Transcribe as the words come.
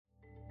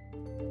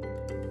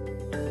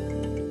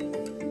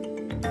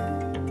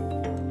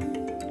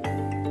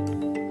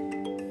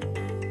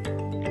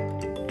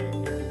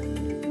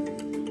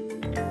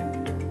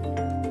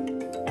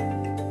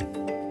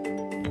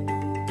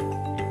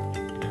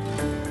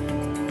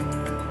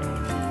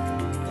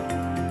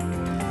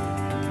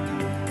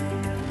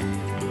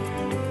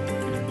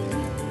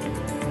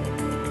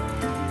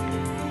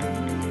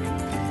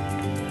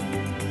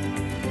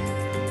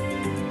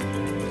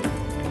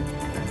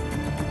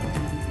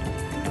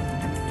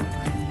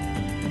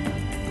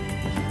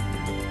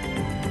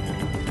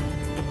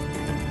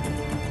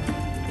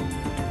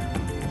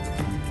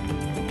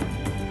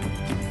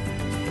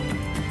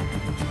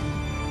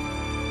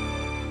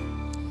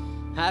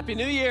Happy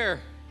New Year.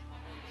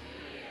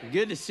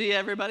 Good to see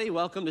everybody.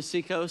 Welcome to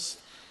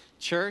Seacoast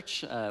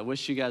Church.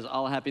 Wish you guys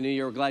all a Happy New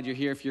Year. We're glad you're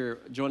here. If you're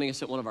joining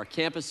us at one of our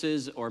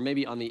campuses or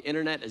maybe on the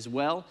internet as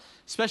well,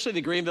 especially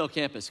the Greenville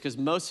campus, because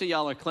most of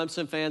y'all are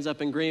Clemson fans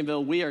up in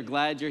Greenville. We are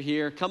glad you're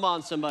here. Come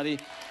on, somebody.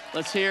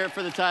 Let's hear it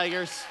for the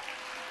Tigers.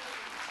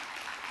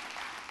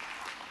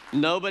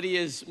 Nobody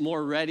is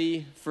more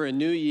ready for a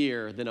new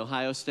year than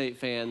Ohio State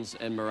fans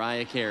and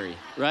Mariah Carey,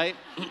 right?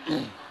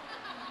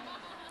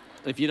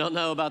 If you don't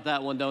know about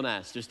that one, don't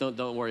ask. Just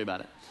don't worry about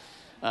it.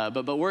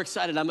 But we're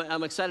excited.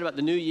 I'm excited about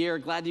the new year.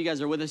 Glad you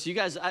guys are with us. You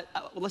guys,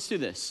 let's do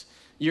this.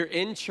 You're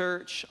in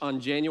church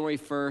on January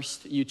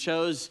 1st. You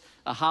chose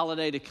a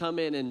holiday to come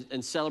in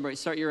and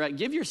celebrate.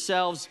 Give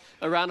yourselves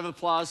a round of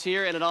applause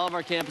here and at all of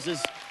our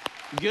campuses.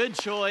 Good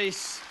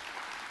choice.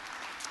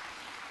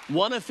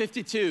 One of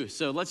 52,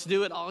 so let's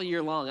do it all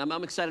year long.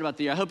 I'm excited about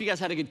the year. I hope you guys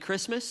had a good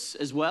Christmas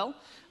as well.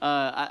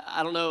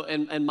 I don't know,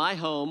 in my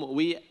home,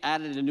 we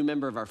added a new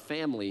member of our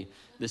family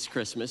this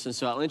Christmas, and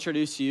so I'll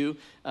introduce you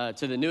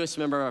to the newest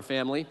member of our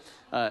family.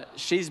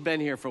 She's been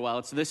here for a while.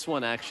 It's this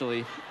one,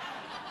 actually.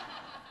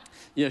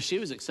 You know, she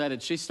was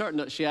excited.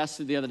 She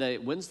asked the other day,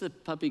 when's the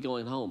puppy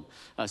going home?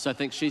 So I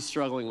think she's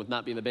struggling with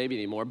not being the baby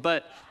anymore.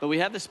 But we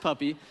have this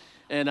puppy.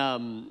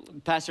 And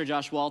Pastor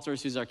Josh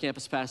Walters, who's our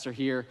campus pastor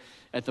here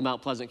at the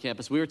Mount Pleasant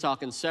campus, we were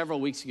talking several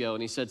weeks ago,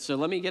 and he said, so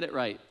let me get it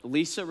right.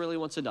 Lisa really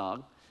wants a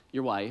dog,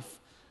 your wife.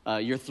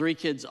 Your three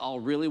kids all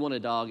really want a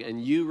dog,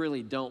 and you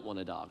really don't want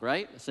a dog,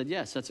 right? I said,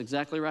 yes, that's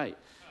exactly right.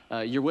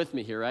 You're with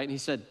me here, right? And he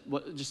said,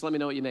 just let me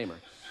know what you name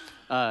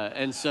her.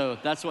 And so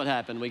that's what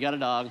happened. We got a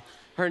dog.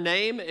 Her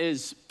name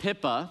is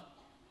Pippa,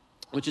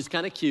 which is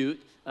kind of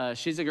cute.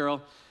 She's a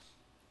girl.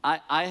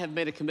 I have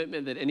made a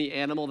commitment that any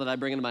animal that I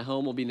bring into my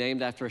home will be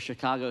named after a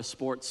Chicago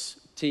sports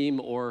team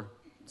or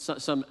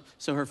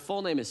so her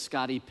full name is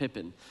Scottie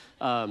Pippen,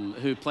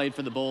 who played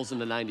for the Bulls in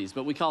the 90s,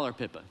 but we call her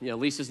Pippa. You know,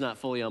 Lisa's not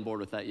fully on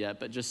board with that yet,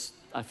 but just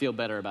I feel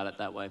better about it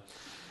that way.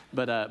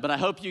 But I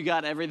hope you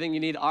got everything you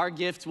need. Our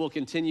gift will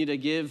continue to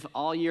give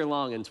all year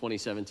long in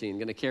 2017.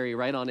 Going to carry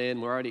right on in.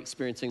 We're already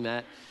experiencing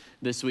that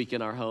this week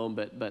in our home,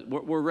 but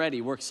we're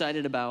ready. We're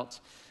excited about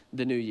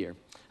the new year.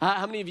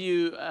 How many of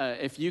you,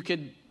 if you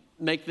could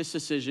make this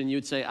decision, you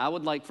would say, I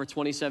would like for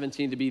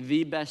 2017 to be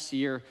the best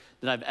year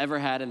that I've ever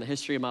had in the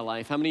history of my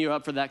life? How many of you are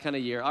up for that kind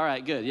of year? All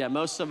right, good. Yeah,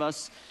 most of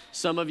us,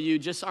 some of you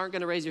just aren't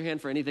going to raise your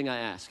hand for anything I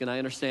ask, and I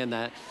understand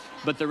that.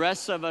 But the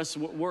rest of us,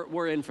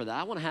 we're in for that.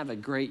 I want to have a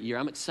great year.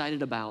 I'm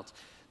excited about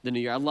the new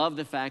year. I love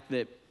the fact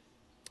that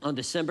on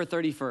December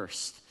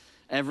 31st,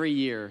 every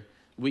year,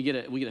 we get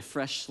a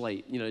fresh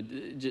slate. You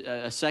know,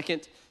 a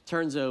second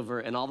turns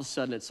over, and all of a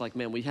sudden it's like,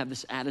 man, we have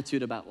this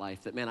attitude about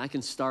life that, man, I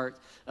can start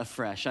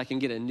afresh. I can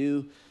get a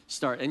new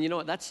start. And you know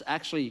what? That's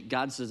actually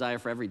God's desire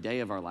for every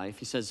day of our life.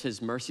 He says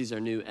his mercies are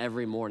new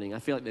every morning. I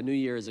feel like the new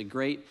year is a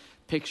great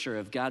picture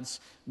of God's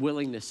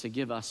willingness to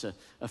give us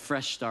a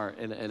fresh start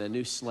and a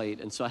new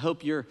slate. And so I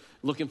hope you're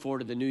looking forward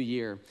to the new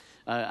year.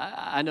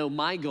 I know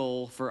my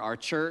goal for our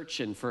church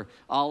and for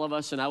all of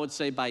us, and I would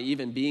say by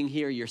even being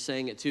here, you're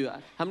saying it too.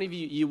 How many of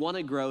you want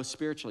to grow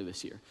spiritually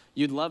this year?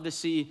 You'd love to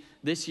see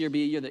this year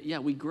be a year that, yeah,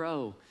 we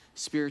grow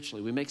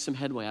spiritually. We make some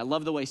headway. I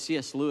love the way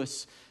C.S.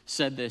 Lewis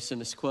said this in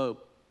this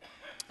quote.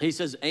 He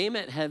says, aim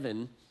at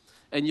heaven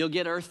and you'll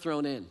get earth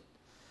thrown in.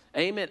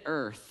 Aim at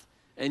earth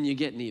and you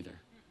get neither.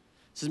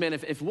 He says, man,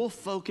 if we'll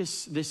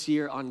focus this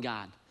year on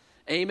God,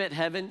 aim at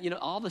heaven, you know,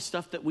 all the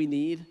stuff that we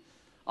need,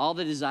 all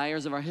the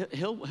desires of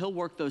he'll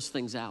work those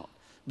things out.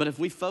 But if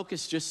we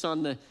focus just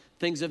on the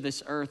things of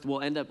this earth,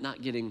 we'll end up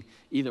not getting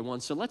either one.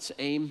 So let's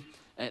aim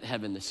at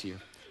heaven this year.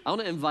 I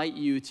want to invite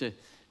you to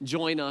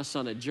join us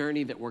on a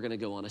journey that we're going to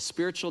go on, a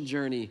spiritual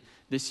journey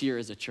this year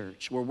as a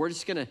church, where we're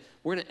going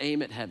to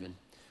aim at heaven.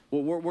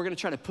 We're going to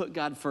try to put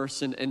God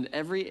first in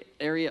every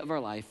area of our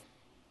life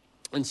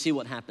and see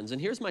what happens.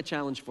 And here's my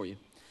challenge for you.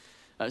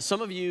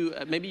 Some of you,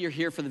 maybe you're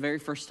here for the very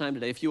first time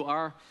today. If you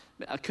are,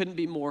 I couldn't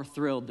be more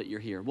thrilled that you're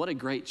here. What a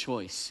great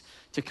choice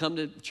to come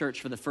to church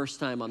for the first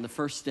time on the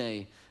first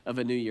day of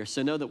a new year.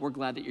 So know that we're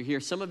glad that you're here.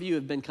 Some of you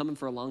have been coming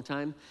for a long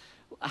time.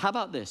 How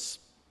about this?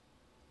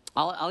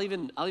 I'll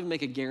even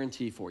make a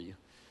guarantee for you.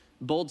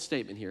 Bold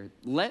statement here.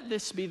 Let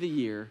this be the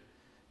year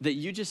that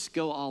you just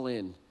go all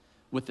in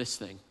with this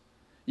thing.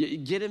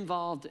 Get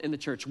involved in the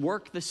church.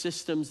 Work the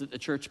systems that the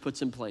church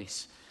puts in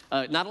place.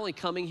 Not only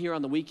coming here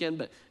on the weekend,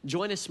 but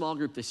join a small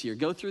group this year.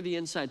 Go through the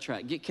inside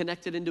track. Get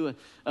connected into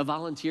a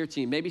volunteer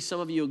team. Maybe some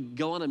of you will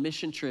go on a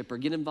mission trip or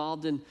get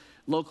involved in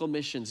local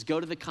missions. Go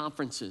to the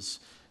conferences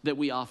that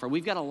we offer.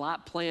 We've got a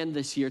lot planned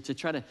this year to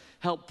try to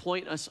help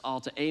point us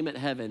all to aim at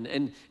heaven.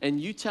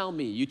 And you tell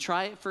me, you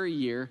try it for a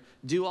year,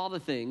 do all the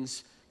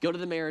things, go to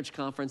the marriage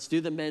conference,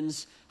 do the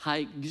men's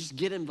hike, just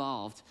get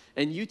involved.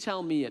 And you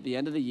tell me at the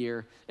end of the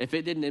year if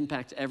it didn't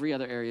impact every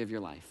other area of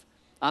your life.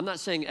 I'm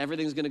not saying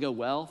everything's going to go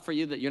well for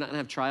you, that you're not going to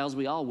have trials.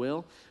 We all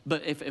will.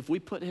 But if we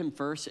put him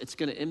first, it's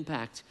going to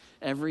impact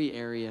every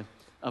area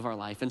of our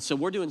life. And so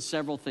we're doing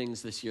several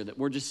things this year that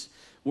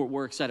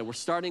we're excited. We're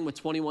starting with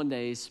 21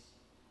 days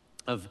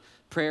of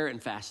prayer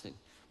and fasting.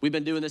 We've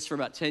been doing this for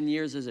about 10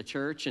 years as a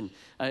church, and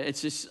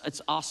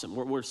it's awesome.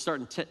 We're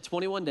starting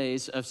 21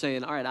 days of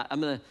saying, all right, I'm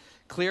going to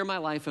clear my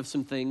life of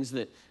some things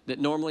that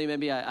normally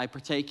maybe I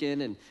partake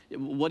in, and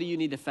what do you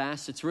need to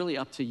fast? It's really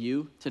up to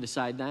you to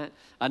decide that.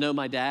 I know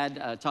my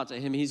dad, talked to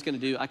him, he's going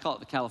to do, I call it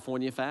the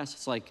California fast.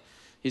 It's like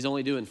he's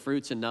only doing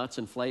fruits and nuts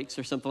and flakes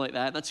or something like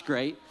that. That's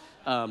great.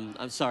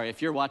 I'm sorry,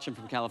 if you're watching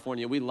from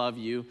California, we love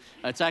you.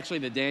 It's actually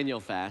the Daniel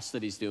fast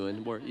that he's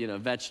doing, where,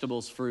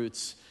 vegetables,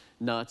 fruits,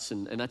 nuts,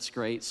 and that's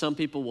great. Some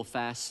people will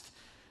fast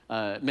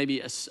maybe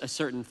a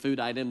certain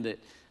food item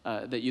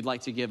that you'd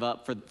like to give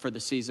up for the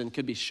season.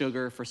 Could be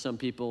sugar for some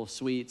people,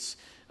 sweets.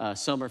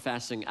 Some are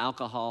fasting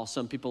alcohol.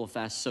 Some people will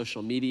fast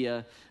social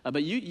media.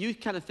 But you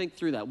kind of think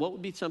through that. What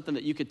would be something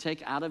that you could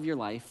take out of your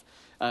life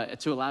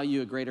to allow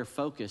you a greater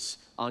focus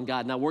on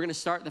God? Now, we're going to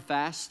start the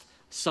fast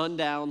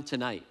sundown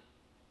tonight.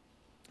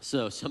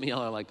 So some of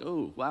y'all are like,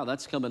 oh, wow,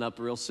 that's coming up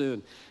real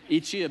soon.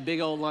 Eat you a big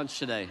old lunch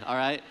today, all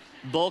right?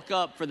 Bulk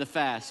up for the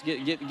fast.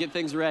 Get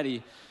things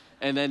ready.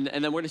 And then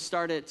we're going to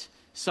start at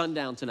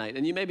sundown tonight.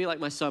 And you may be like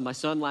my son. My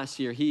son last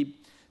year, he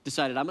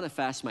decided, I'm going to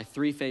fast my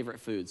 3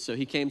 favorite foods. So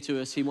he came to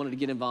us. He wanted to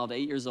get involved,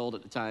 8 years old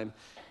at the time.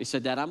 He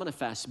said, Dad, I'm going to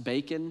fast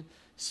bacon,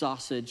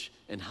 sausage,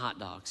 and hot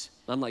dogs.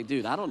 I'm like,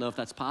 dude, I don't know if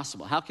that's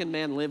possible. How can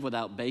man live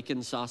without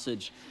bacon,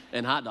 sausage,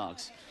 and hot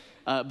dogs?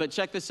 But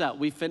check this out.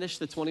 We finished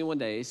the 21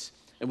 days.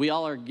 And we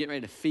all are getting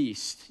ready to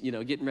feast,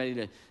 getting ready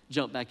to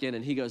jump back in.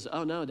 And he goes,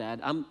 oh, no,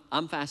 Dad,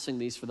 I'm fasting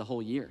these for the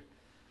whole year.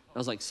 I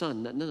was like,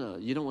 son, no,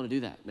 you don't want to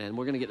do that, man.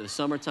 We're going to get to the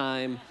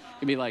summertime. It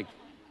can be like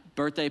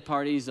birthday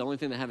parties. The only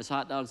thing they have is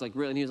hot dogs. Like,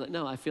 really? And he was like,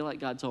 no, I feel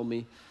like God told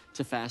me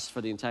to fast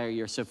for the entire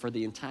year. So for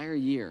the entire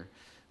year,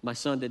 my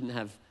son didn't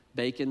have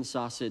bacon,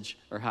 sausage,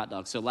 or hot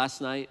dogs. So last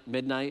night,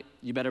 midnight,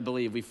 you better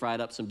believe we fried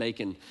up some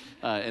bacon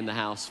in the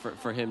house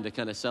for him to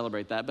kind of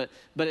celebrate that. But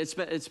it's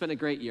been a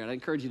great year, and I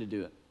encourage you to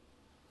do it.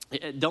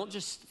 Don't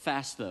just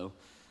fast, though.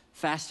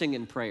 Fasting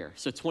and prayer.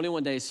 So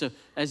 21 days. So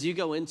as you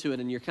go into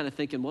it and you're kind of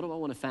thinking, what do I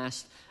want to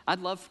fast?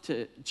 I'd love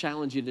to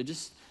challenge you to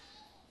just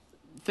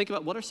think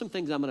about what are some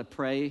things I'm going to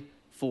pray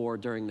for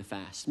during the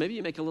fast. Maybe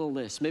you make a little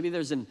list. Maybe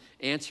there's an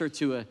answer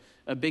to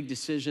a big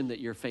decision that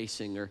you're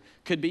facing, or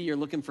could be you're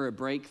looking for a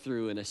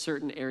breakthrough in a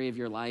certain area of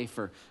your life,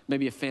 or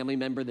maybe a family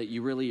member that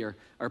you really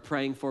are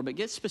praying for. But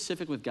get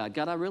specific with God.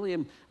 God,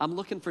 I'm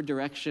looking for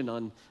direction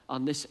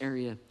on this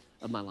area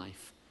of my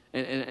life.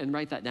 And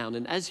write that down.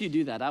 And as you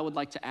do that, I would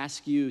like to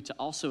ask you to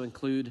also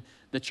include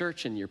the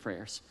church in your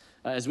prayers.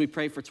 As we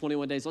pray for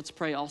 21 days, let's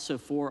pray also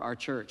for our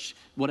church.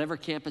 Whatever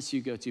campus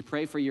you go to,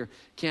 pray for your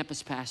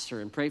campus pastor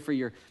and pray for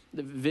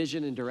the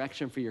vision and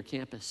direction for your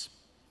campus.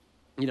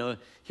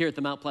 Here at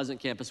the Mount Pleasant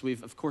campus,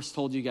 we've, of course,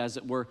 told you guys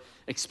that we're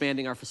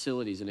expanding our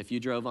facilities. And if you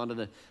drove onto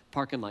the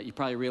parking lot, you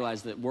probably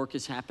realized that work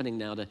is happening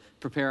now to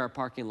prepare our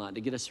parking lot,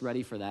 to get us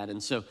ready for that.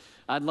 And so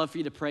I'd love for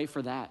you to pray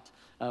for that.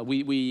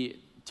 We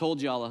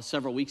told y'all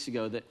several weeks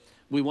ago that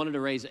we wanted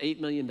to raise $8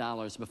 million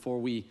before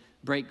we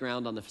break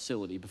ground on the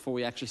facility, before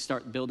we actually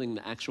start building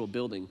the actual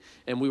building.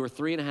 And we were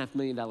 $3.5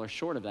 million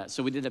short of that.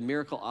 So we did a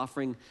miracle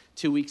offering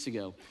 2 weeks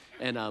ago.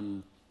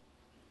 And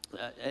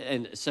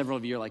several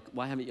of you are like,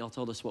 why haven't y'all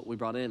told us what we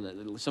brought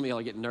in? Some of y'all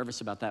are getting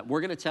nervous about that.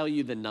 We're going to tell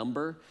you the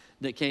number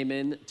that came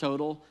in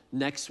total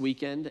next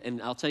weekend.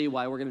 And I'll tell you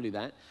why we're going to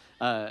do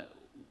that.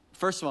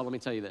 First of all, let me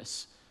tell you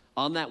this.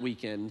 On that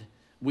weekend,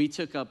 we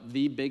took up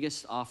the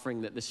biggest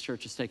offering that this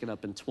church has taken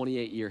up in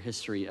 28-year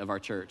history of our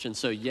church. And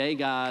so yay,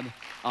 God,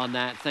 on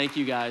that. Thank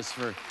you guys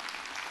for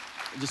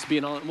just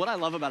being on. What I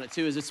love about it,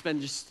 too, is it's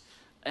been just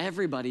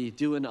everybody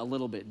doing a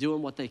little bit,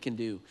 doing what they can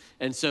do.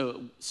 And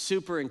so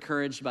super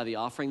encouraged by the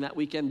offering that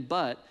weekend.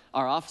 But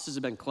our offices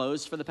have been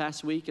closed for the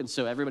past week, and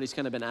so everybody's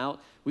kind of been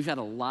out. We've had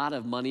a lot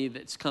of money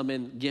that's come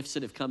in, gifts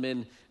that have come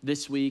in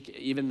this week,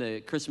 even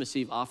the Christmas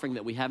Eve offering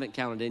that we haven't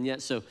counted in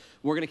yet. So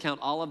we're going to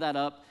count all of that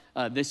up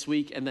this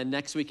week, and then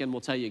next weekend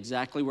we'll tell you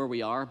exactly where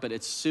we are. But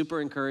it's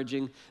super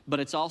encouraging. But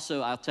it's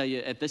also, I'll tell you,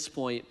 at this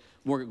point,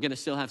 we're going to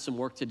still have some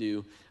work to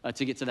do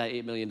to get to that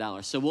 $8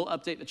 million. So we'll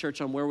update the church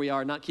on where we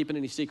are, not keeping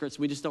any secrets.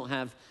 We just don't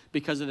have,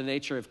 because of the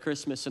nature of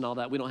Christmas and all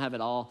that, we don't have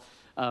it all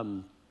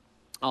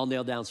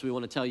nailed down. So we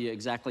want to tell you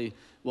exactly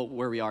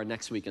where we are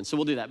next weekend. So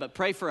we'll do that. But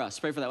pray for us.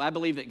 Pray for that. I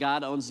believe that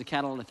God owns the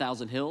cattle on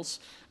 1,000 hills.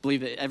 I believe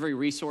that every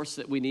resource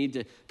that we need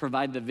to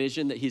provide the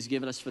vision that he's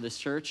given us for this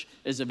church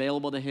is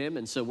available to him.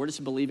 And so we're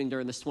just believing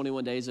during this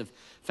 21 days of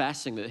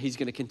fasting that he's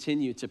going to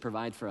continue to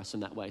provide for us in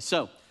that way.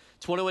 So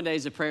 21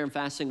 days of prayer and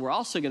fasting. We're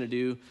also going to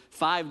do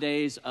 5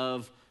 days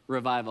of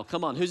revival.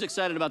 Come on, who's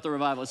excited about the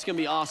revival? It's going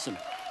to be awesome.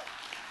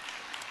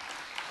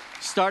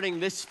 Starting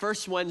this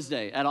first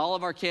Wednesday at all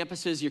of our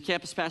campuses, your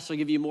campus pastor will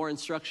give you more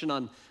instruction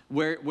on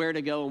where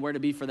to go and where to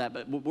be for that.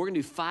 But we're going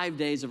to do 5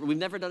 days. We've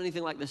never done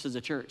anything like this as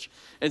a church.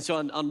 And so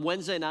on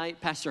Wednesday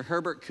night, Pastor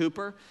Herbert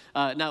Cooper,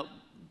 now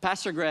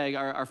Pastor Greg,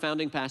 our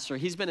founding pastor,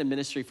 he's been in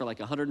ministry for like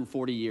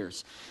 140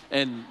 years.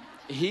 And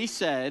he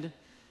said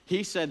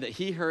that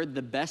he heard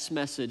the best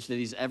message that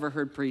he's ever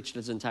heard preached in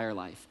his entire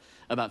life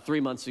about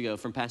 3 months ago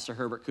from Pastor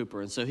Herbert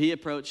Cooper. And so he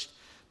approached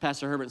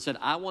Pastor Herbert and said,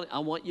 I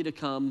want you to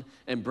come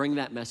and bring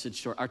that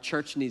message to our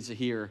church needs to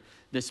hear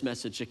this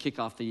message to kick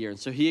off the year. And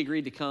so he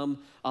agreed to come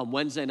on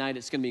Wednesday night.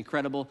 It's going to be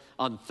incredible.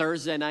 On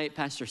Thursday night,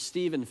 Pastor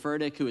Stephen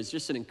Furtick, who is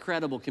just an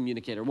incredible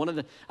communicator,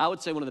 I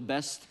would say one of the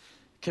best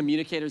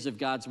communicators of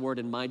God's word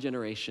in my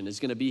generation, is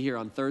going to be here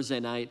on Thursday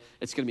night.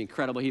 It's going to be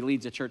incredible. He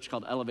leads a church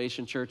called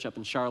Elevation Church up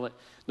in Charlotte,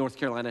 North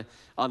Carolina.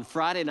 On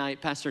Friday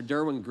night, Pastor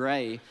Derwin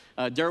Gray,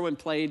 Derwin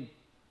played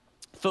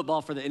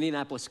football for the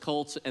Indianapolis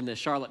Colts and the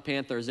Charlotte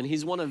Panthers, and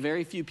he's one of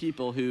very few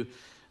people who,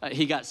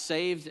 he got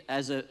saved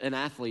as an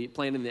athlete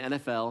playing in the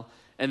NFL,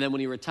 and then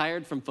when he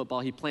retired from football,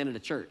 he planted a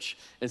church.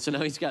 And so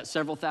now he's got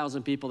several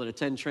thousand people that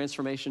attend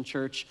Transformation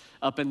Church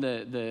up in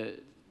the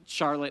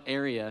Charlotte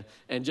area,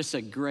 and just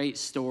a great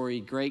story,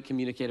 great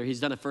communicator. He's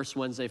done a First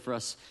Wednesday for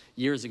us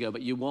years ago,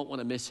 but you won't want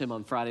to miss him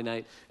on Friday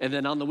night. And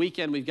then on the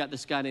weekend, we've got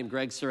this guy named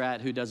Greg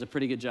Surratt who does a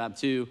pretty good job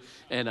too,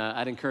 and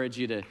I'd encourage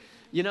you to,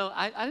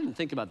 I didn't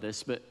think about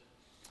this, but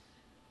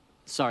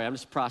sorry, I'm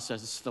just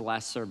processing. This is the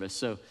last service.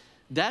 So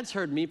Dad's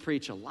heard me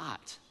preach a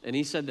lot, and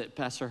he said that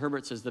Pastor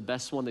Herbert's is the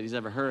best one that he's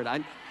ever heard. I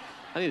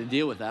need to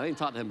deal with that. I need to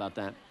talk to him about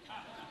that.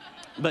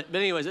 But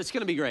anyways, it's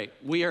going to be great.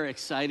 We are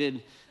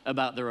excited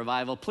about the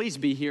revival. Please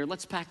be here.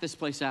 Let's pack this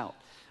place out.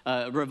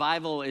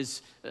 Revival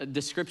is, a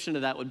description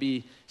of that would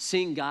be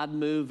seeing God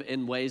move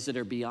in ways that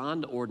are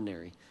beyond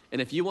ordinary.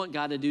 And if you want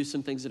God to do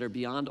some things that are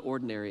beyond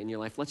ordinary in your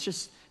life, let's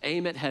just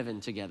aim at heaven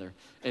together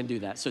and do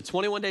that. So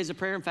 21 days of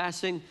prayer and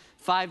fasting,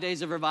 5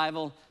 days of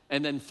revival,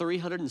 and then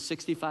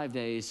 365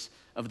 days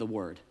of the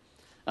Word.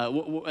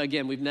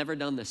 Again, we've never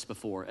done this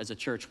before as a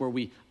church where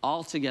we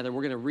all together,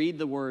 we're going to read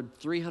the Word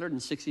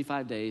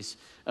 365 days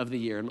of the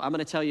year. And I'm going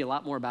to tell you a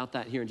lot more about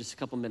that here in just a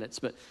couple minutes.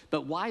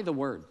 But why the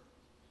Word?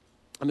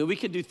 I mean, we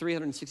could do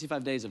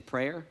 365 days of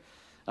prayer.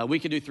 We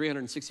could do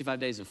 365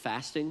 days of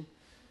fasting.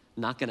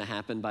 Not going to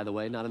happen, by the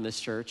way, not in this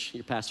church.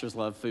 Your pastors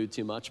love food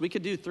too much. We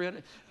could do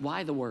 300.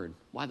 Why the Word?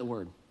 Why the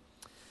Word?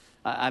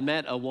 I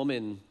met a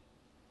woman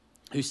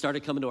who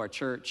started coming to our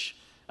church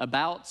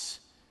about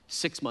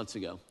 6 months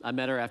ago. I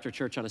met her after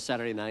church on a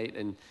Saturday night,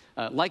 and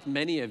like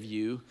many of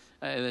you,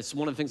 and it's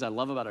one of the things I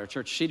love about our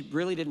church, she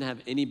really didn't have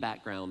any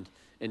background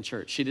in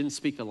church. She didn't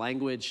speak the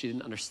language. She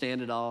didn't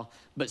understand it all,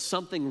 but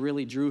something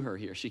really drew her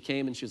here. She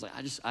came and she was like,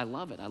 I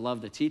love it. I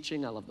love the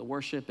teaching. I love the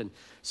worship. And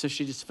so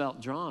she just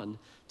felt drawn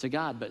to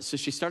God. But so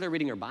she started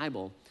reading her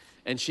Bible,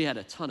 and she had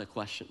a ton of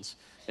questions.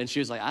 And she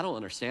was like, I don't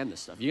understand this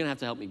stuff. You're going to have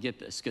to help me get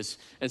this.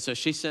 And so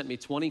she sent me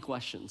 20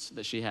 questions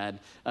that she had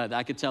that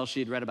I could tell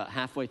she had read about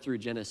halfway through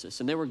Genesis.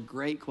 And they were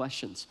great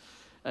questions.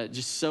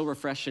 Just so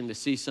refreshing to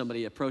see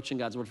somebody approaching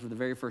God's word for the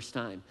very first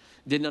time.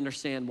 Didn't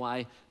understand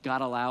why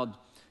God allowed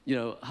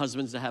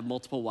husbands to have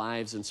multiple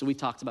wives. And so we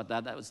talked about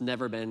that. That was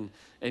never been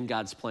in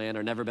God's plan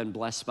or never been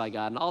blessed by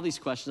God. And all these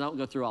questions, I won't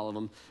go through all of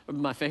them.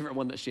 My favorite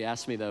one that she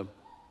asked me, though,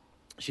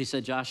 she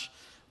said, Josh,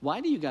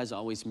 why do you guys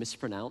always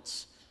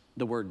mispronounce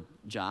the word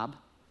job?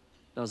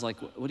 And I was like,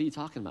 what are you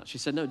talking about? She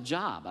said, no,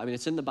 Job. I mean,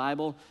 it's in the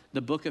Bible,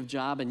 the book of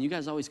Job, and you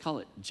guys always call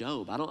it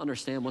Job. I don't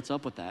understand what's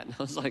up with that. And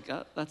I was like,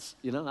 that's,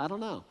 I don't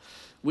know.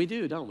 We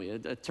do, don't we?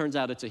 It turns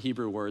out it's a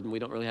Hebrew word, and we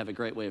don't really have a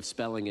great way of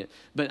spelling it.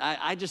 But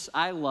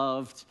I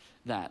loved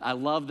that. I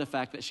love the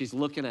fact that she's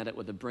looking at it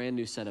with a brand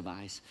new set of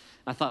eyes.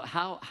 I thought,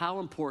 how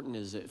important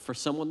is it for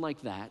someone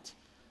like that,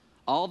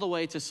 all the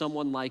way to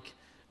someone like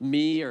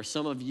me or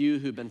some of you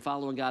who've been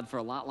following God for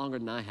a lot longer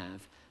than I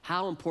have,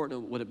 how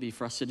important would it be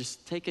for us to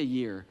just take a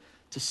year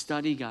to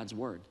study God's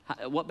word?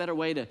 What better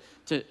way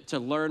to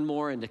learn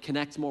more and to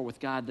connect more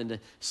with God than to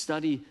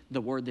study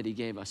the word that he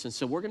gave us? And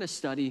so we're going to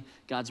study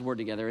God's word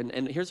together.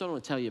 And here's what I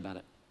want to tell you about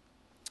it.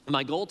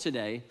 My goal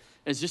today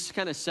is just to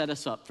kind of set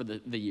us up for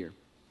the year.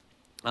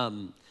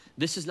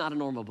 This is not a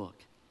normal book.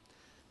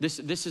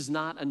 This is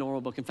not a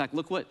normal book. In fact,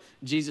 look what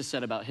Jesus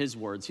said about his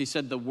words. He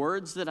said, the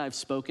words that I've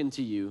spoken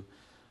to you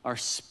are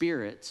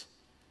spirit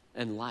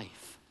and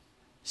life.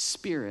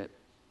 Spirit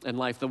and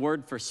life. The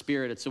word for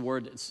spirit,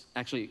 it's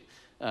actually,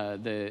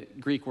 the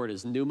Greek word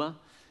is pneuma.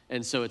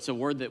 And so it's a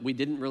word that we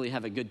didn't really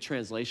have a good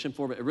translation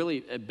for, but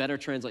it better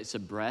translates to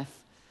breath.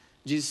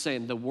 Jesus is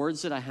saying, the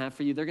words that I have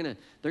for you, they're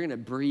gonna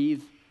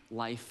breathe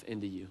life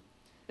into you.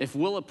 If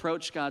we'll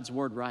approach God's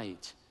word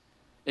right,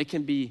 it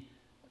can be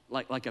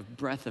like a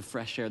breath of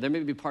fresh air. There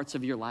may be parts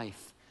of your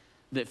life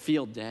that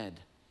feel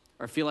dead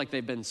or feel like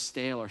they've been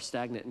stale or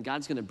stagnant, and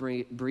God's gonna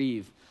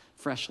breathe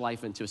fresh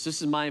life into us.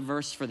 This is my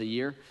verse for the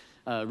year.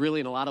 Really,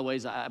 in a lot of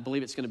ways, I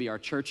believe it's going to be our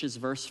church's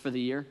verse for the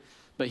year.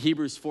 But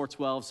Hebrews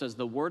 4:12 says,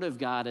 the word of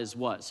God is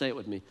what? Say it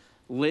with me.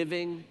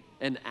 Living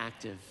and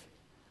active.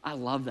 I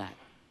love that.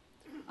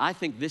 I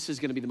think this is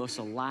going to be the most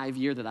alive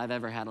year that I've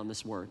ever had on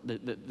this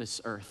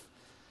this earth.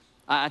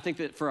 I think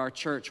that for our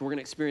church, we're going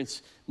to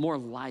experience more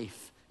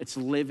life. It's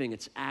living,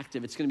 it's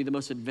active. It's going to be the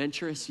most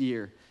adventurous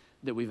year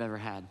that we've ever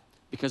had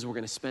because we're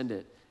going to spend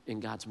it in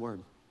God's word.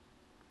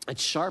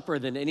 It's sharper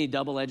than any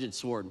double-edged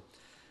sword.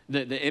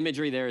 The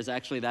imagery there is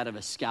actually that of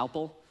a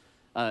scalpel.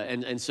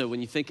 And so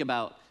when you think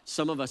about,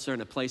 some of us are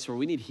in a place where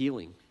we need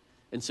healing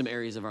in some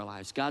areas of our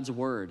lives. God's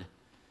word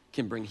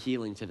can bring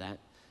healing to that.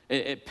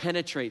 It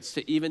penetrates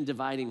to even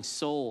dividing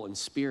soul and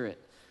spirit,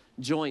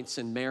 joints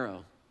and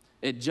marrow.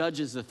 It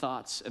judges the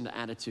thoughts and the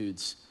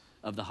attitudes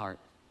of the heart.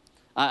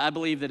 I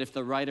believe that if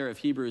the writer of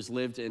Hebrews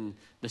lived in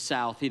the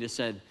South, he'd have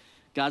said,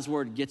 God's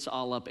word gets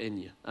all up in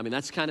you. I mean,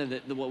 that's kind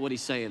of what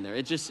he's saying there.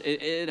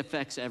 It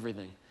affects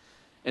everything.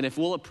 And if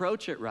we'll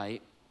approach it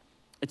right,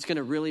 it's going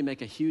to really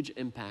make a huge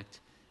impact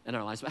in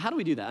our lives. But how do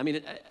we do that? I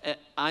mean,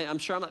 I'm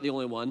sure I'm not the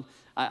only one.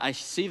 I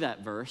see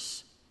that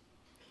verse.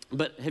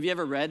 But have you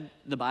ever read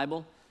the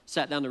Bible,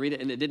 sat down to read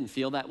it, and it didn't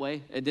feel that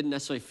way? It didn't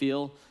necessarily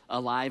feel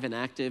alive and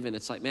active, and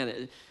it's like,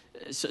 man,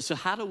 so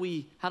how do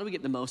we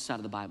get the most out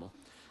of the Bible?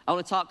 I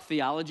want to talk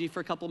theology for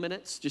a couple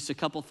minutes, just a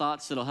couple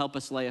thoughts that'll help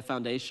us lay a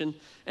foundation,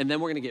 and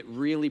then we're going to get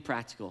really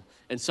practical.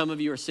 And some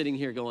of you are sitting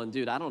here going,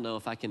 dude, I don't know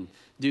if I can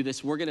do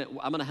this. I'm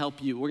going to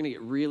help you. We're going to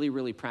get really,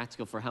 really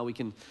practical for how we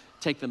can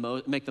make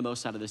the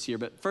most out of this year.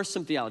 But first,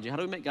 some theology. How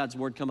do we make God's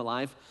word come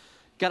alive?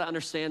 Got to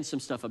understand some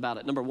stuff about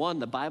it. Number one,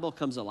 the Bible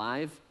comes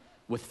alive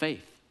with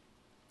faith.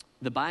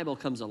 The Bible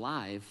comes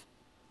alive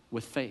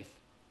with faith.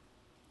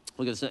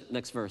 Look at this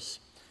next verse.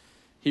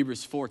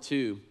 Hebrews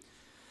 4:2.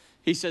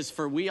 He says,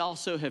 for we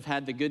also have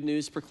had the good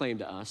news proclaimed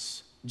to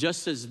us,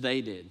 just as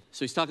they did.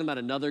 So he's talking about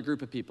another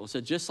group of people.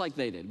 So just like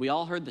they did. We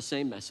all heard the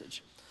same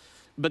message.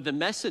 But the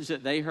message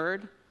that they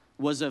heard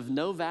was of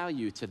no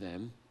value to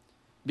them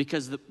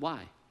because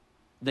why?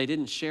 They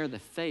didn't share the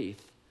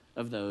faith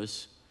of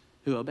those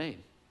who obeyed.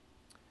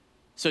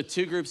 So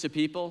two groups of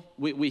people,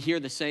 we hear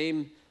the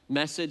same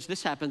message.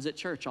 This happens at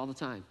church all the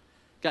time.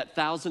 Got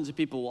thousands of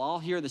people who all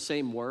hear the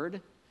same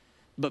word.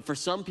 But for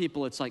some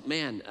people, it's like,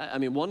 man, I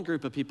mean, one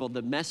group of people,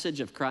 the message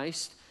of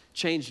Christ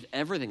changed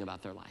everything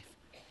about their life,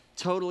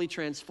 totally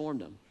transformed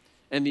them.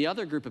 And the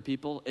other group of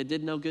people, it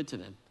did no good to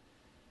them.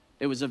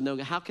 It was of no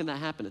good. How can that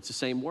happen? It's the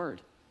same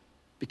word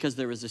because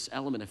there was this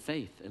element of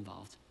faith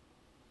involved.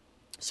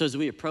 So as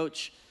we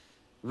approach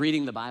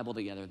reading the Bible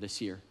together this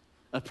year,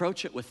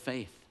 approach it with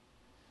faith.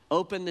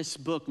 Open this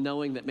book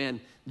knowing that, man,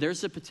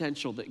 there's a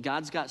potential that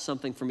God's got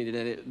something for me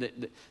today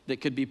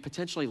that could be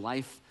potentially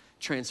life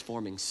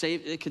transforming.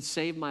 It could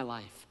save my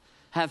life.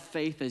 Have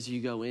faith as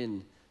you go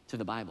in to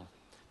the Bible.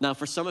 Now,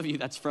 for some of you,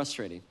 that's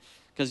frustrating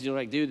because you're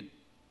like, dude,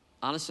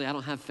 honestly, I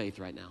don't have faith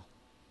right now.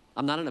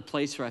 I'm not in a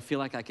place where I feel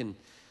like I can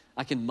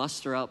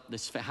muster up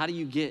this faith. How do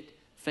you get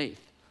faith?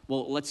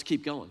 Well, let's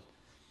keep going.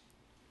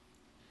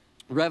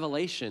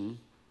 Revelation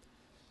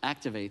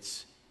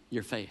activates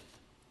your faith.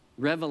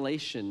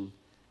 Revelation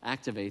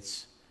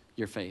activates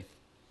your faith.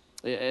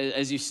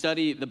 As you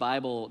study the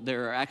Bible,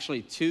 there are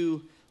actually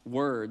two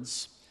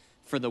words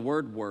for the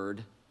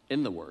word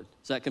in the word.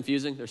 Is that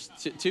confusing? There's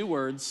two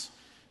words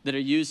that are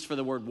used for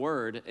the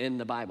word in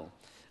the Bible.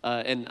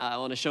 And I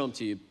want to show them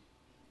to you.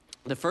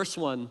 The first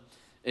one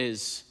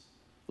is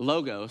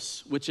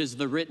logos, which is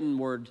the written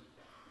word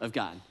of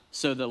God.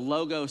 So the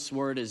logos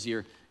word is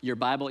your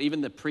Bible. Even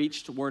the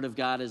preached word of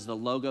God is the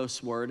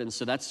logos word. And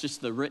so that's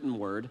just the written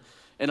word.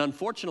 And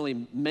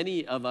unfortunately,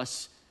 many of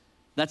us,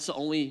 that's the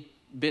only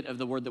bit of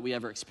the word that we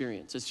ever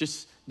experience. It's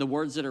just the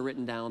words that are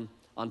written down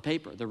on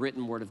paper, the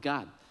written word of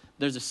God.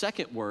 There's a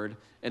second word,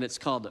 and it's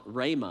called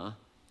rhema,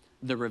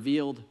 the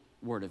revealed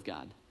word of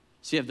God.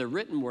 So you have the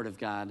written word of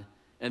God,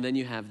 and then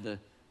you have the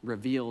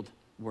revealed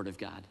word of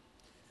God.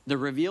 The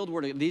revealed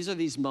word, these are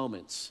these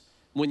moments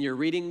when you're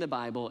reading the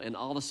Bible, and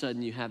all of a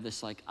sudden you have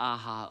this like,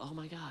 aha, oh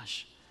my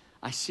gosh,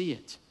 I see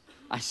it.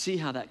 I see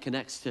how that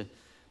connects to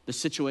the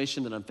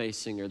situation that I'm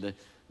facing or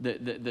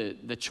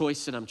the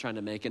choice that I'm trying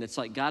to make. And it's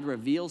like God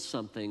reveals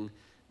something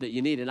that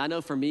you need. And I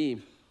know for me,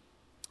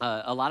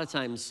 a lot of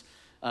times,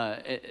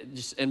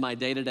 just in my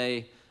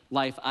day-to-day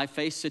life, I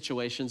face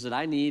situations that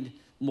I need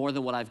more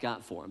than what I've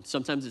got for them.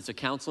 Sometimes it's a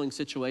counseling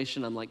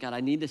situation. I'm like, God,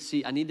 I need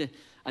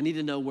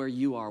to know where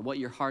you are, what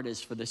your heart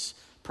is for this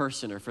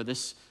person or for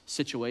this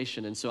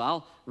situation. And so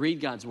I'll read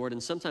God's word,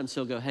 and sometimes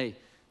he'll go, hey,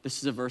 this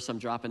is a verse I'm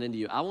dropping into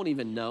you. I won't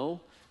even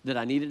know that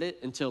I needed it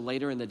until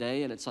later in the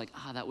day, and it's like,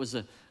 that was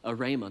a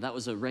rhema. That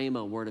was a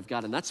rhema word of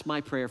God. And that's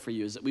my prayer for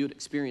you, is that we would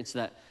experience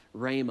that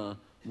rhema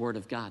word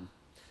of God.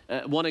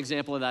 One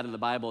example of that in the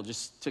Bible,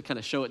 just to kind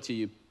of show it to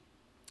you.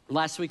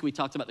 Last week we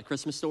talked about the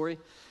Christmas story,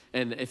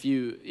 and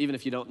even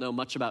if you don't know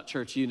much about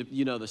church,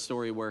 you know the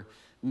story where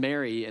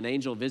Mary, an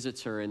angel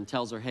visits her and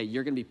tells her, hey,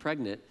 you're going to be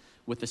pregnant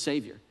with the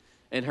Savior.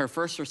 And her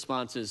first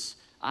response is,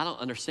 I don't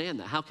understand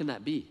that. How can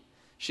that be?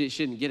 She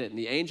didn't get it. And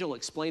the angel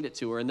explained it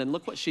to her, and then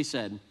look what she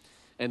said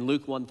in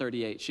Luke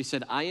 1:38. She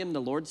said, I am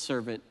the Lord's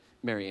servant,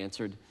 Mary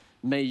answered.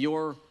 May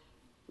your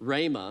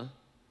rhema,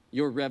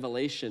 your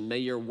revelation, may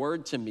your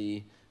word to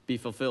me be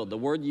fulfilled. The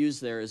word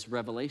used there is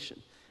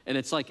revelation. And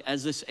it's like,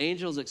 as this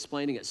angel is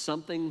explaining it,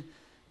 something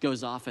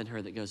goes off in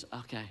her that goes,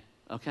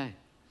 okay.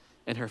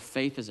 And her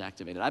faith is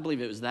activated. I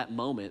believe it was that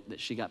moment that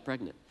she got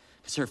pregnant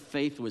because her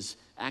faith was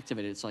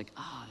activated. It's like,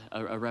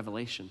 a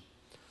revelation.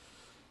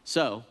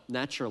 So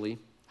naturally,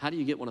 how do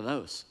you get one of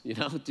those?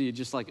 Do you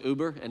just like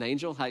Uber an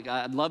angel?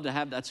 I'd love to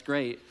have, that's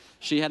great.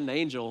 She had an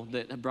angel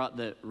that brought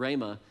the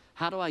rhema.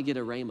 How do I get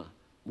a rhema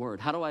word?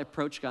 How do I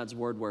approach God's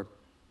word where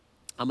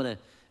I'm going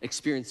to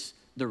experience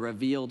the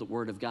revealed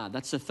word of God?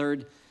 That's the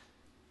third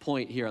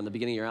point here on the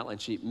beginning of your outline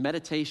sheet.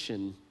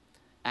 Meditation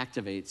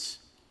activates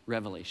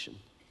revelation.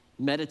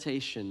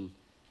 Meditation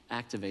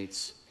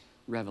activates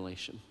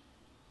revelation.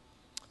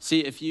 See,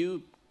 if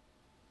you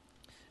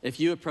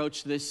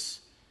approach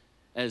this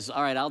as,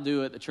 all right, I'll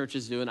do it, the church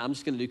is doing, I'm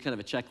just going to do kind of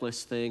a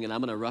checklist thing, and I'm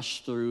going to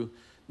rush through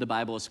the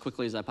Bible as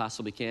quickly as I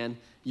possibly can,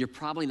 you're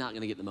probably not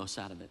going to get the most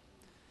out of it.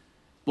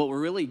 What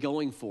we're really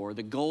going for,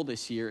 the goal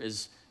this year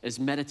is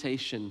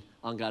meditation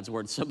on God's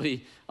word.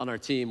 Somebody on our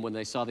team, when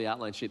they saw the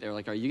outline sheet, they were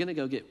like, are you going to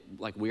go get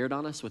like weird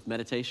on us with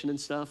meditation and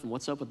stuff? And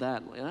what's up with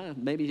that? Like,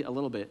 maybe a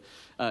little bit.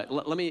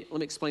 Let me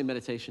explain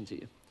meditation to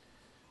you.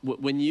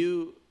 When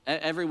you,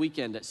 every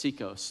weekend at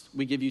Seacoast,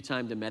 we give you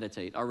time to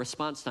meditate. Our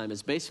response time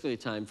is basically a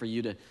time for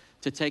you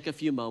to take a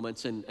few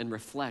moments and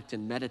reflect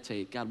and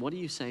meditate. God, what are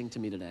you saying to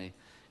me today?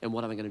 And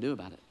what am I going to do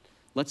about it?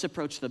 Let's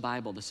approach the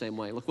Bible the same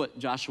way. Look what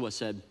Joshua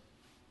said.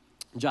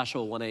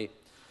 Joshua 1:8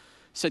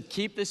 said,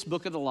 keep this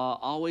book of the law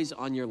always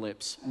on your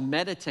lips.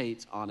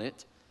 Meditate on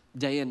it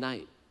day and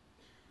night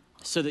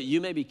so that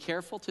you may be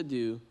careful to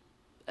do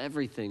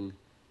everything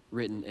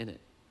written in it.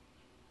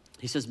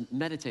 He says,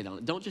 meditate on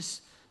it. Don't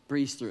just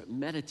breeze through it.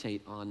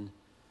 Meditate on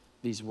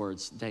these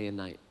words day and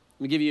night.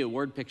 Let me give you a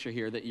word picture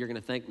here that you're going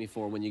to thank me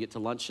for when you get to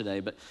lunch today.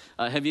 But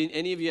have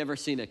any of you ever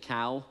seen a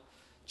cow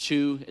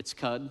chew its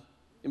cud?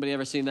 Anybody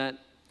ever seen that?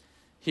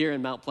 Here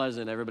in Mount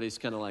Pleasant, everybody's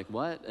kind of like,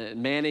 what?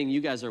 Manning,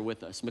 you guys are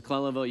with us.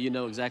 McClellanville, you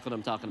know exactly what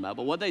I'm talking about.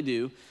 But what they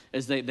do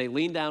is they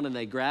lean down and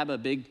they grab a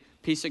big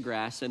piece of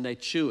grass and they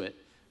chew it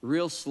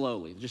real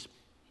slowly.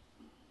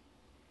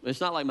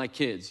 It's not like my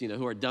kids,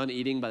 who are done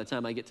eating by the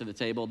time I get to the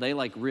table. They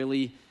like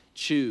really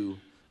chew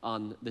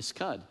on this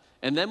cud.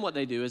 And then what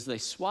they do is they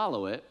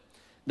swallow it.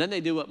 Then they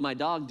do what my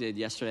dog did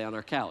yesterday on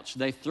our couch.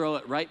 They throw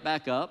it right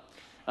back up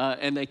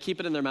and they keep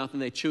it in their mouth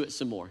and they chew it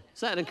some more. Is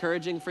that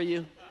encouraging for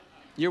you?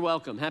 You're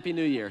welcome. Happy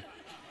New Year.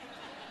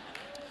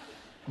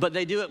 But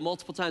they do it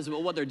multiple times.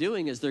 But what they're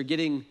doing is they're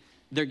getting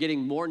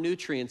more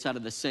nutrients out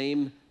of the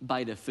same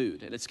bite of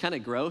food. And it's kind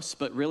of gross,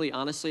 but really,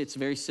 honestly, it's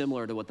very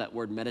similar to what that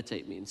word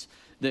meditate means.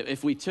 That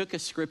if we took a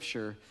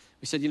scripture,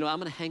 we said, I'm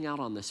going to hang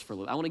out on this for a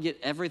little. I want to get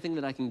everything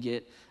that I can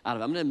get out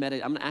of it. I'm going to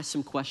meditate. I'm going to ask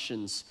some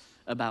questions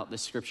about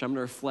this scripture. I'm going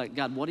to reflect,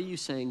 God, what are you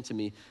saying to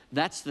me?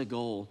 That's the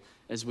goal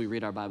as we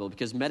read our Bible,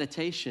 because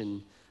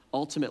meditation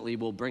ultimately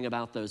will bring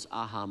about those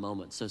aha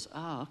moments. Those,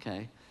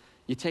 okay.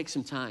 You take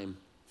some time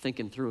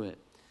thinking through it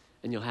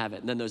and you'll have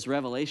it. And then those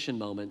revelation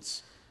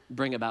moments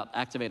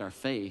activate our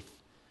faith,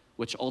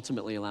 which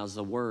ultimately allows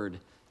the word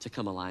to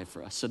come alive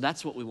for us. So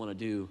that's what we want to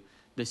do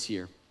this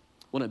year.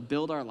 We want to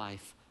build our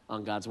life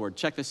on God's word.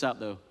 Check this out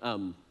though.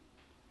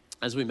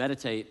 As we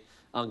meditate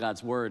on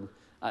God's word,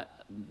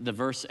 the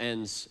verse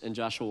ends in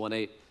Joshua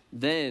 1:8,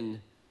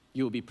 then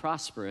you will be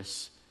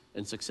prosperous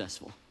and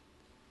successful.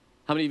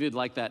 How many of you would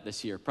like that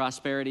this year?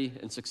 Prosperity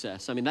and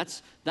success. I mean,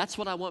 that's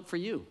what I want for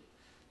you.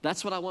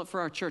 That's what I want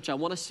for our church. I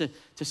want us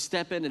to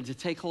step in and to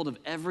take hold of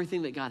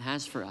everything that God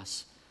has for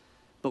us.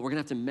 But we're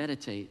going to have to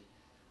meditate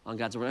on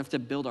God's word. We're going to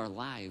have to build our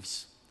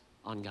lives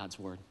on God's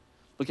word.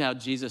 Look how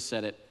Jesus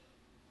said it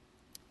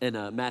in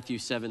Matthew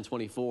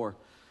 7:24.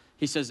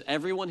 He says,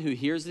 everyone who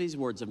hears these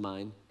words of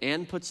mine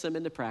and puts them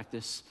into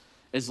practice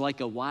is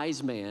like a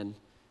wise man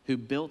who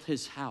built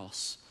his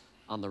house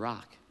on the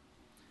rock.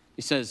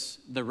 He says,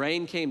 the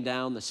rain came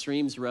down, the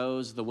streams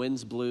rose, the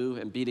winds blew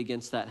and beat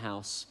against that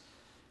house,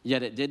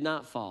 yet it did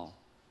not fall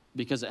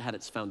because it had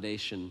its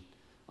foundation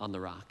on the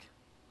rock.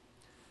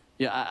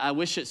 Yeah, I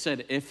wish it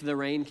said if the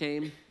rain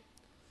came,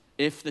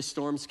 if the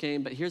storms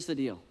came, but here's the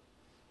deal.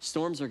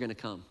 Storms are going to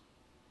come.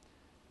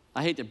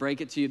 I hate to break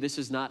it to you, this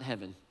is not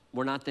heaven.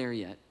 We're not there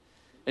yet.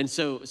 And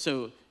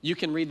so you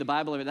can read the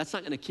Bible, that's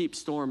not going to keep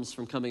storms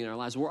from coming in our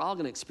lives. We're all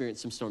going to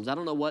experience some storms. I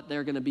don't know what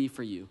they're going to be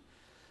for you.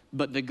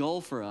 But the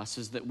goal for us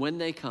is that when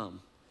they come,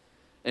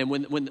 and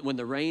when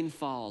the rain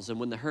falls and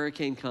when the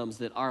hurricane comes,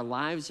 that our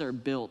lives are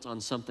built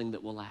on something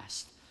that will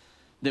last.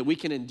 That we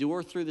can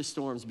endure through the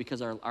storms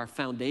because our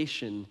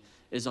foundation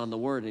is on the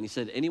word. And he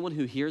said, anyone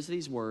who hears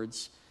these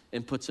words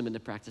and puts them into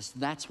practice,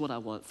 that's what I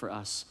want for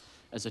us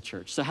as a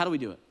church. So how do we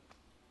do it?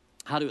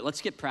 Let's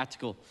get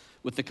practical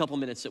with the couple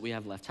minutes that we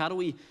have left. How do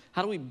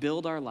we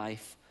build our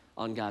life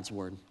on God's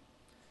word?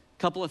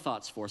 Couple of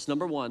thoughts for us.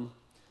 Number one,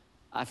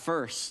 I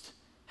first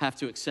have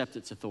to accept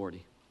its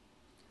authority.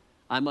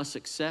 I must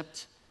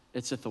accept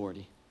its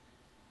authority.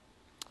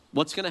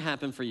 What's going to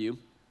happen for you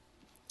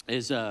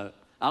is, I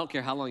don't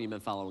care how long you've been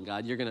following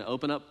God, you're going to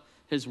open up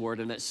his word,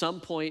 and at some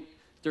point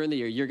during the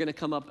year, you're going to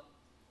come up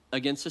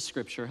against a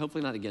scripture,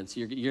 hopefully not against,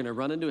 you're going to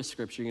run into a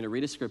scripture, you're going to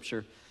read a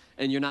scripture,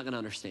 and you're not going to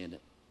understand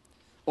it.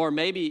 Or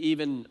maybe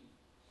even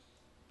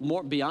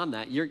more beyond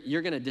that,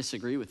 you're going to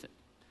disagree with it.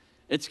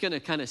 It's going to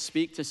kind of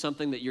speak to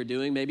something that you're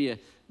doing, maybe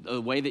a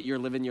way that you're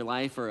living your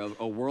life or a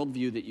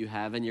worldview that you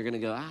have, and you're going to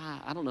go,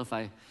 I don't know if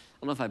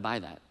I buy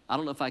that. I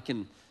don't know if I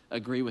can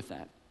agree with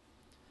that.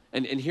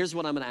 And here's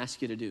what I'm going to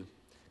ask you to do.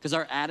 Because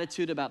our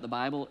attitude about the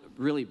Bible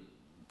really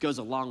goes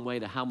a long way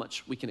to how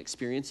much we can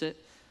experience it.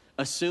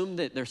 Assume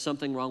that there's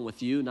something wrong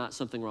with you, not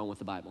something wrong with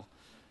the Bible.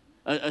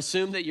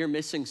 Assume that you're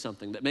missing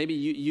something, that maybe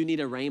you need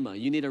a rhema,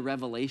 you need a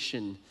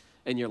revelation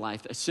in your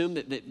life. Assume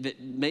that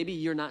maybe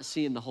you're not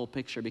seeing the whole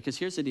picture, because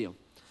here's the deal.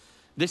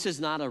 This is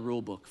not a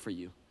rule book for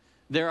you.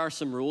 There are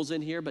some rules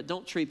in here, but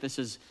don't treat this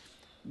as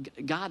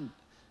God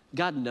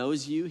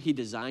knows you. He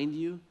designed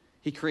you.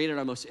 He created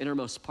our most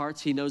innermost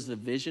parts. He knows the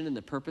vision and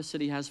the purpose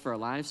that he has for our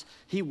lives.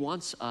 He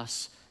wants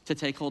us to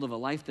take hold of a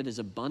life that is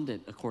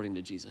abundant according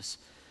to Jesus.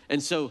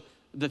 And so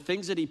the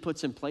things that he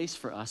puts in place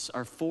for us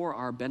are for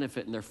our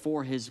benefit, and they're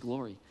for his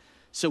glory.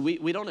 So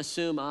we don't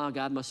assume,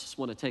 God must just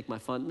want to take my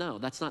fun. No,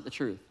 that's not the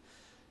truth.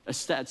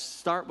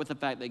 Start with the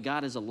fact that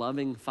God is a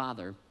loving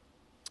Father,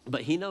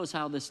 but he knows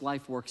how this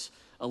life works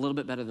a little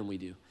bit better than we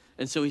do.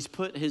 And so he's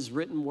put his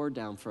written word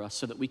down for us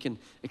so that we can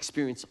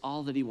experience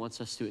all that he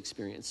wants us to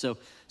experience. So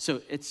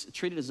it's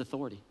treated as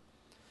authority.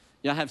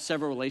 I have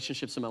several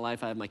relationships in my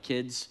life. I have my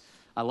kids.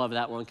 I love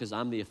that one because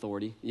I'm the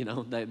authority.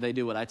 They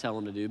do what I tell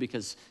them to do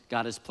because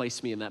God has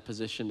placed me in that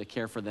position to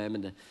care for them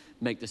and to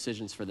make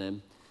decisions for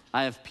them.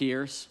 I have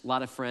peers, a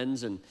lot of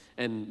friends, and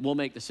we'll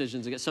make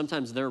decisions.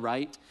 Sometimes they're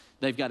right.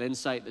 They've got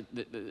insight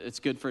that it's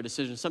good for a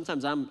decision.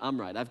 Sometimes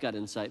I'm right. I've got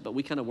insight, but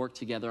we kind of work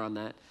together on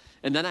that.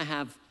 And then I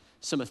have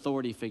some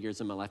authority figures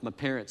in my life. My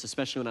parents,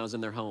 especially when I was in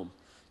their home,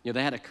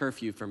 they had a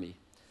curfew for me.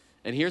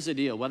 And here's the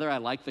deal. Whether I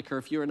liked the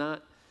curfew or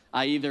not,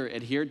 I either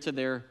adhered to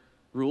their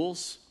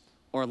rules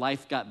or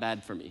life got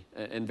bad for me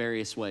in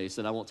various ways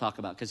that I won't talk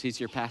about because he's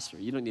your pastor.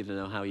 You don't need to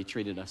know how he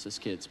treated us as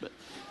kids, but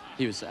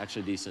he was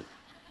actually decent.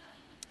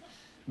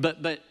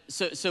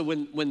 So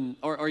when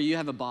you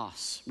have a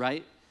boss,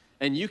 right?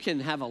 And you can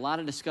have a lot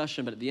of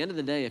discussion, but at the end of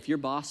the day, if your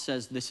boss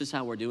says this is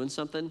how we're doing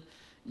something,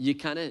 you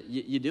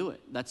do it.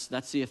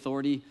 That's the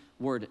authority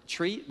word.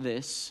 Treat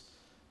this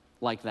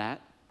like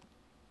that.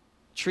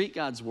 Treat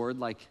God's word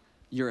like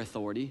your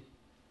authority.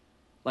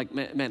 Like,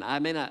 man, I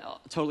may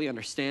not totally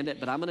understand it,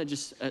 but I'm going to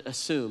just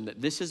assume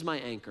that this is my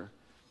anchor.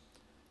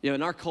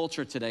 In our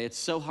culture today, it's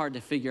so hard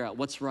to figure out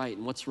what's right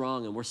and what's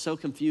wrong, and we're so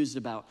confused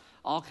about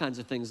all kinds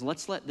of things.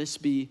 Let's let this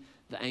be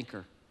the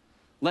anchor.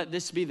 Let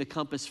this be the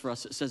compass for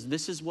us. It says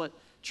this is what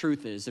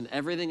truth is, and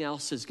everything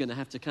else is going to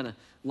have to kind of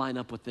line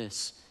up with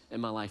this in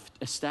my life.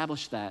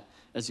 Establish that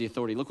as the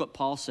authority. Look what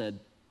Paul said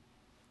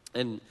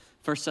in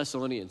 1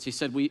 Thessalonians. He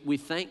said, we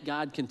thank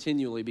God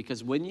continually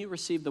because when you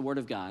received the word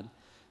of God,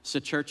 it's the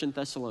church in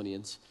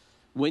Thessalonians,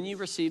 when you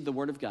received the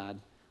word of God,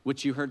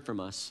 which you heard from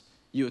us,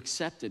 you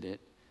accepted it,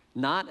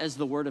 not as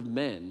the word of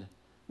men,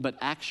 but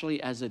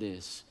actually as it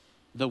is,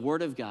 the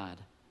word of God,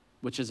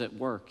 which is at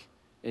work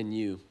in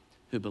you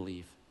who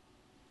believe.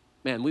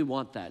 Man, we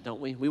want that, don't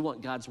we? We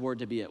want God's word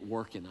to be at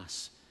work in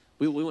us.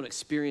 We want to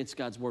experience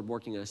God's word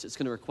working in us. It's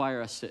going to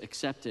require us to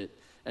accept it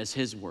as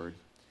his word,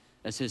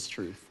 as his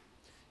truth.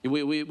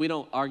 We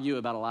don't argue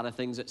about a lot of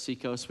things at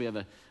Seacoast. We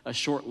have a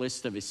short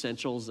list of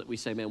essentials that we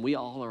say, man, we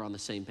all are on the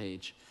same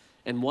page.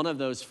 And one of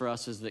those for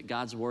us is that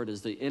God's word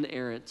is the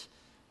inerrant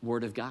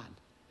word of God.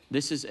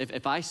 This is,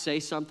 if I say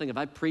something, if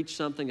I preach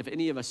something, if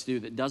any of us do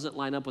that doesn't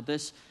line up with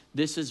this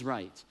is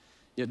right.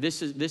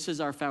 This is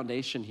our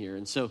foundation here.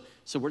 And so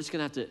we're just going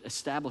to have to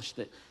establish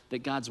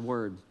that God's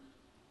word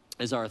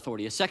is our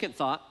authority. A second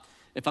thought,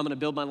 if I'm going to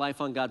build my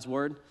life on God's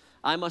word,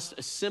 I must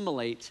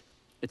assimilate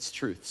its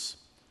truths.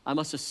 I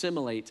must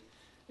assimilate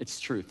its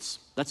truths.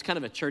 That's kind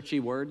of a churchy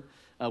word.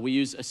 We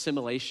use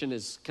assimilation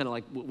as kind of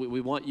like we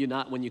want you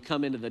not, when you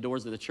come into the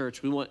doors of the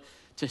church, we want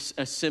to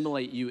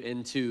assimilate you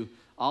into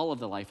all of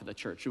the life of the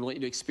church. We want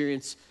you to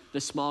experience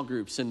the small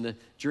groups and the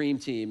dream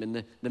team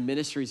and the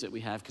ministries that we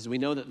have, because we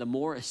know that the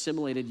more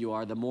assimilated you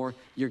are, the more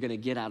you're going to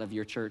get out of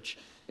your church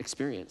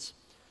experience.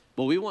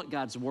 Well, we want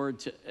God's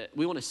word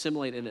we want to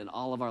assimilate it in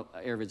all of our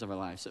areas of our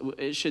lives.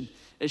 It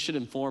should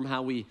inform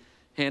how we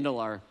handle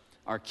our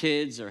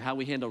kids or how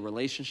we handle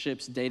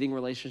relationships, dating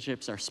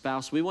relationships, our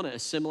spouse. We want to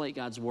assimilate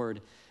God's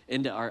word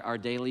into our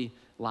daily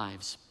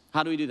lives.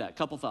 How do we do that?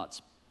 Couple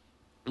thoughts.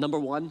 Number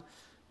one,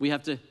 we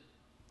have to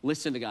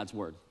listen to God's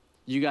word.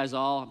 You guys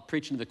all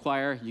preaching to the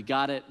choir, you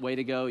got it, way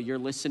to go. You're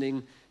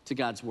listening to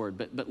God's word.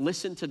 But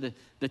listen to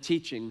the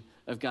teaching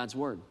of God's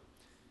word.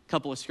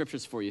 Couple of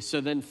scriptures for you. So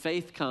then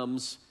faith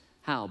comes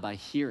how? By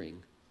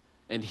hearing,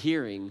 and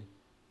hearing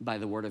by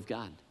the word of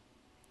God.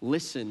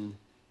 Listen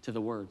to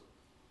the word.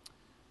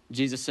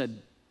 Jesus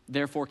said,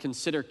 therefore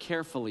consider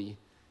carefully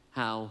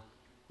how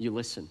you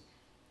listen.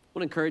 I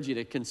want to encourage you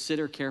to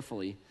consider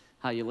carefully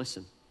how you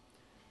listen.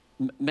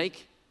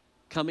 Make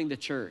coming to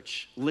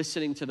church,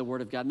 listening to the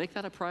word of God, make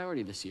that a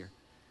priority this year.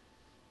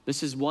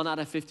 This is 1 out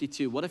of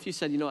 52. What if you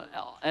said,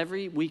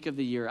 every week of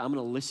the year, I'm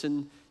going to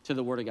listen to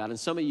the word of God. And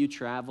some of you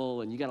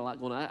travel and you got a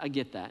lot going on. I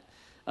get that.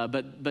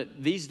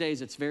 But these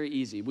days, it's very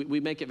easy. We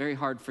make it very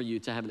hard for you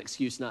to have an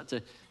excuse not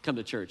to come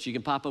to church. You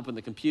can pop open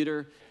the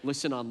computer,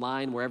 listen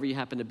online, wherever you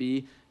happen to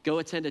be. Go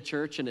attend a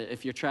church, and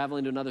if you're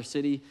traveling to another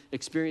city,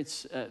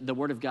 experience the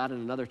word of God in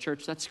another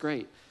church. That's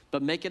great.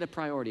 But make it a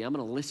priority. I'm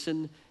going to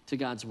listen to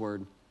God's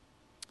word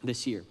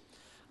this year.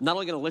 I'm not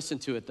only going to listen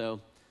to it, though.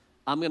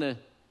 I'm going to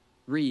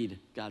read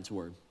God's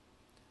word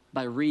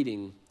by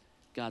reading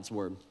God's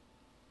word.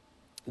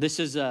 This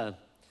is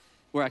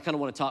where I kind of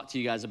want to talk to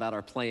you guys about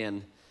our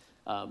plan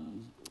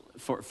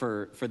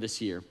for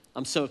this year.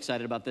 I'm so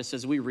excited about this.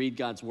 As we read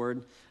God's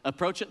word,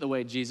 approach it the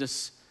way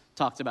Jesus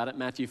talked about it,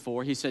 Matthew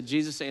 4. He said,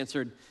 Jesus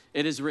answered,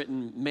 "It is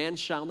written, man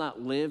shall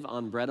not live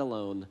on bread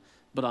alone,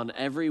 but on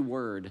every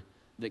word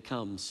that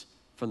comes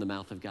from the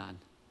mouth of God."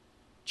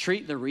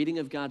 Treat the reading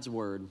of God's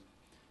word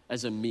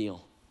as a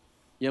meal.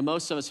 You know,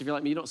 most of us, if you're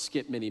like me, you don't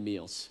skip many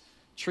meals.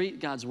 Treat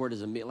God's word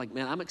as a meal. Like,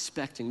 man, I'm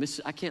expecting this.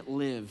 I can't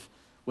live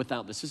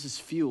without this. This is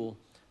fuel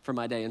for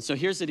my day. And so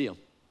here's the deal.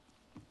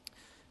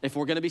 If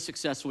we're going to be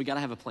successful, we got to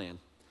have a plan.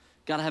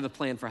 Got to have a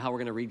plan for how we're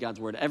going to read God's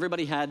word.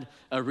 Everybody had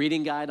a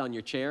reading guide on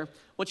your chair. I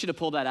want you to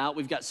pull that out.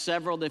 We've got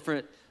several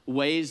different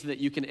ways that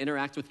you can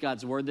interact with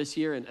God's word this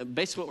year. And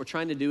basically what we're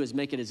trying to do is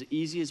make it as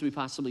easy as we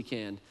possibly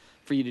can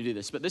for you to do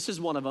this. But this is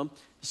one of them.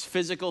 It's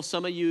physical.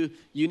 Some of you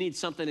need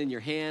something in your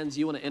hands.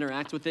 You want to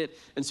interact with it.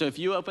 And so if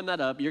you open that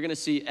up, you're going to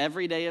see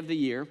every day of the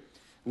year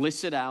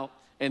listed out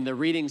and the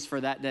readings for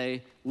that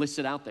day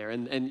listed out there.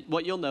 And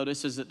what you'll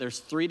notice is that there's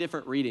 3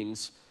 different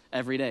readings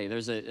every day.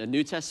 There's a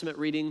New Testament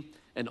reading,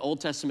 an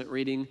Old Testament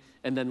reading,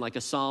 and then like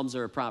a Psalms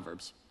or a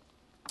Proverbs.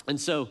 And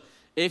so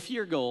if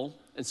your goal,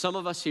 and some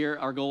of us here,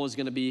 our goal is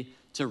going to be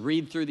to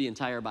read through the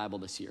entire Bible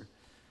this year.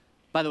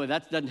 By the way,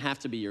 that doesn't have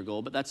to be your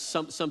goal, but that's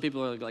some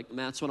people are like,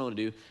 man, that's what I want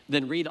to do.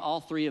 Then read all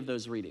 3 of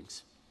those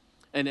readings.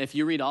 And if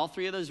you read all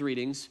 3 of those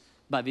readings,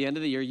 by the end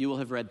of the year, you will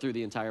have read through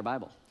the entire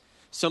Bible.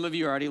 Some of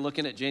you are already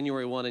looking at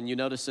January 1, and you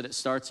notice that it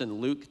starts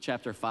in Luke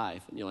chapter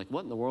 5. And you're like,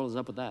 what in the world is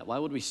up with that? Why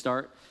would we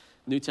start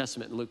New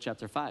Testament in Luke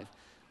chapter 5?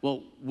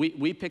 Well,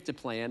 we picked a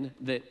plan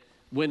that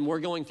when we're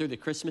going through the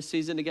Christmas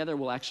season together,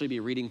 we'll actually be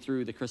reading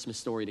through the Christmas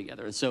story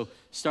together. And so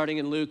starting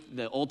in Luke,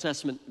 the Old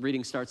Testament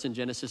reading starts in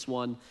Genesis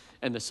 1,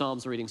 and the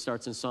Psalms reading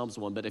starts in Psalms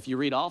 1. But if you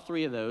read all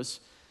 3 of those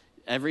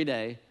every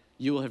day,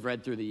 you will have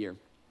read through the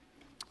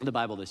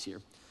Bible this year.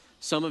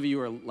 Some of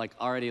you are like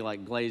already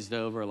like glazed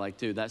over, like,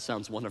 dude, that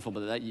sounds wonderful,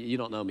 but you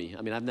don't know me.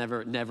 I mean, I've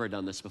never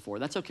done this before.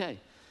 That's okay.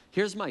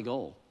 Here's my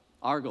goal.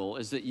 Our goal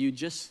is that you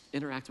just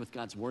interact with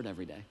God's word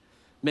every day.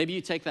 Maybe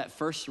you take that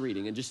first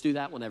reading and just do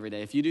that one every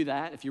day. If you do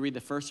that, if you read the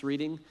first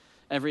reading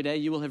every day,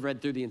 you will have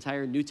read through the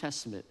entire New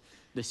Testament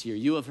this year.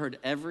 You have heard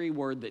every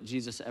word that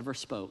Jesus ever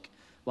spoke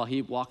while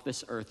he walked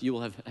this earth. You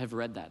will have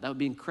read that. That would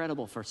be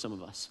incredible for some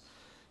of us.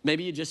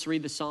 Maybe you just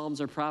read the Psalms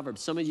or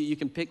Proverbs. Some of you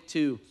can pick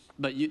 2,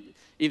 but you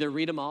either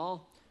read them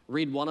all,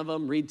 read one of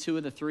them, read 2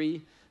 of the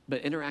 3, but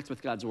interact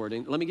with God's word.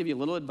 And let me give you a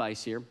little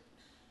advice here.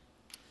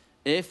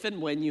 If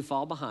and when you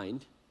fall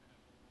behind,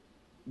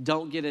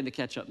 don't get into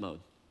catch-up mode.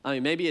 I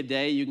mean, maybe a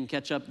day you can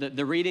catch up.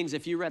 The readings,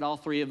 if you read all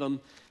 3 of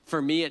them,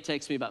 for me, it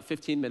takes me about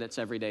 15 minutes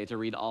every day to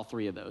read all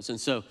 3 of those. And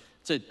so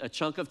it's a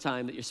chunk of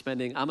time that you're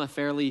spending. I'm a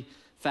fairly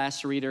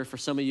fast reader. For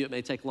some of you, it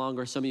may take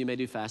longer. Some of you may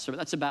do faster, but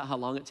that's about how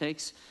long it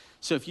takes.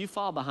 So if you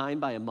fall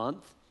behind by a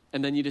month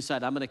and then you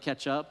decide, I'm going to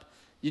catch up,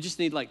 you just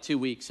need like 2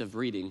 weeks of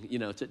reading,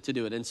 to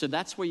do it. And so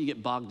that's where you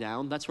get bogged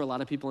down. That's where a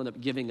lot of people end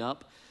up giving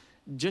up.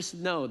 Just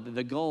know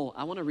the goal,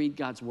 I want to read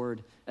God's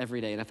word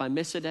every day. And if I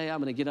miss a day, I'm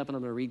going to get up and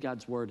I'm going to read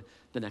God's word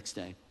the next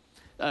day.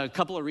 A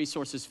couple of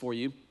resources for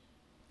you.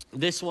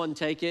 This one,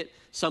 take it.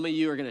 Some of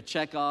you are going to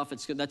check off.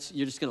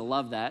 You're just going to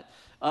love that.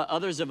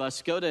 Others of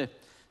us, go to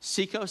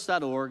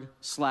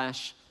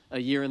seacoast.org/a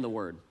year in the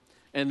word.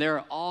 And there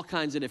are all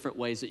kinds of different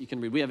ways that you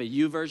can read. We have a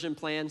YouVersion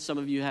plan. Some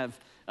of you have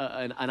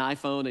an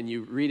iPhone and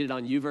you read it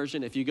on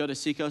YouVersion. If you go to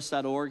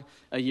seacoast.org,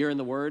 a year in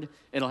the word,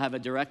 it'll have a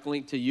direct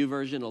link to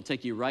YouVersion. It'll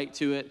take you right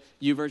to it.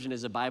 YouVersion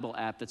is a Bible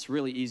app that's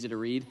really easy to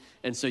read.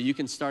 And so you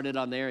can start it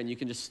on there and you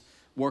can just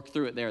work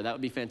through it there. That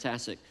would be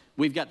fantastic.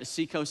 We've got the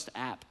Seacoast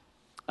app.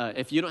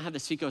 If you don't have the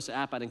Seacoast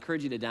app, I'd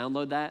encourage you to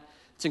download that.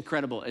 It's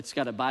incredible. It's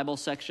got a Bible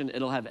section.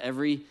 It'll have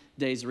every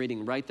day's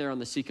reading right there on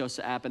the Seacoast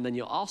app. And then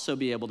you'll also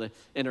be able to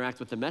interact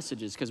with the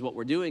messages, because what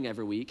we're doing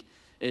every week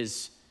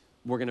is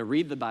we're going to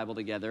read the Bible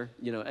together,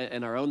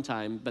 in our own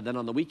time. But then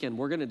on the weekend,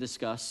 we're going to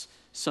discuss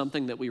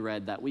something that we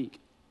read that week.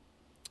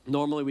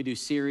 Normally we do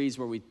series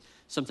where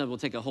sometimes we'll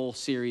take a whole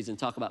series and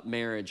talk about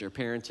marriage or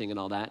parenting and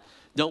all that.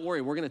 Don't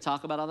worry, we're going to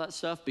talk about all that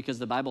stuff because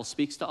the Bible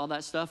speaks to all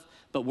that stuff,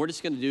 but we're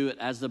just going to do it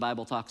as the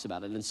Bible talks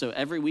about it. And so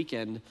every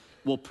weekend,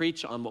 we'll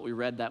preach on what we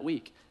read that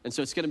week. And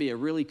so it's going to be a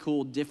really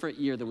cool, different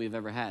year than we've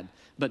ever had.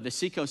 But the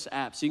Seacoast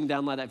app, so you can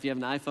download that. If you have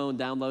an iPhone,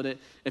 download it.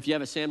 If you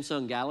have a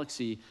Samsung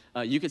Galaxy,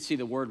 you could see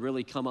the word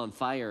really come on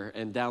fire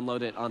and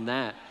download it on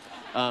that.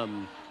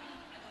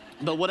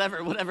 But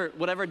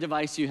whatever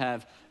device you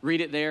have,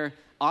 read it there.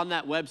 On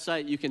that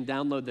website, you can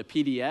download the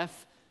PDF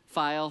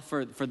file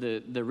for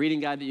the reading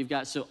guide that you've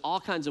got. So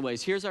all kinds of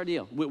ways. Here's our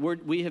deal.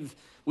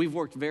 We've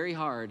worked very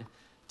hard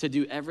to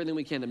do everything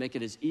we can to make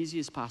it as easy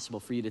as possible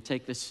for you to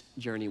take this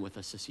journey with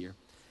us this year.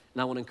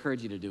 And I want to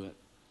encourage you to do it.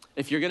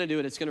 If you're going to do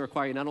it, it's going to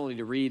require you not only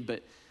to read,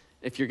 but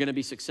if you're going to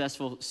be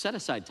successful, set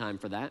aside time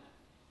for that.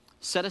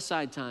 Set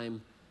aside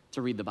time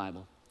to read the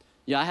Bible.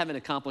 Yeah, I haven't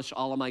accomplished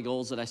all of my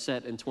goals that I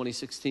set in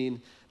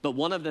 2016, but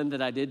one of them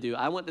that I did do,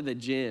 I went to the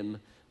gym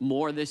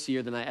more this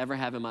year than I ever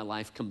have in my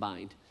life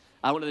combined.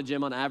 I went to the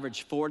gym on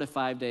average 4 to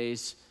 5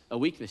 days a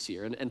week this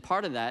year. And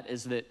part of that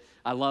is that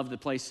I love the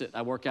place that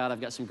I work out.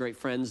 I've got some great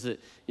friends that,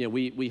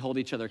 we hold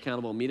each other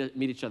accountable, meet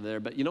each other there.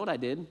 But you know what I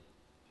did?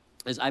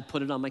 Is I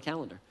put it on my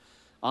calendar.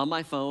 On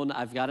my phone,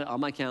 I've got it on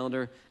my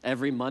calendar.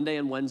 Every Monday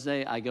and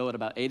Wednesday, I go at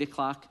about 8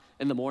 o'clock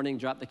in the morning,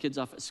 drop the kids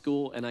off at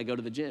school, and I go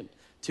to the gym.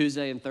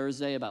 Tuesday and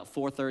Thursday, about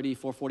 4:30,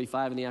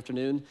 4:45 in the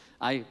afternoon,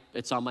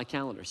 it's on my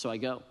calendar, so I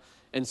go.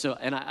 And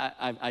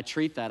I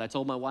treat that. I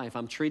told my wife,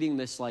 I'm treating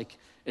this like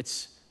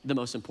it's the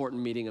most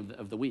important meeting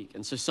of the week.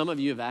 And so some of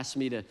you have asked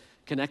me to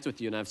connect with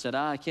you, and I've said,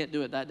 I can't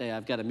do it that day.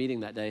 I've got a meeting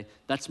that day.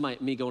 That's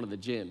me going to the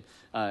gym.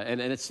 And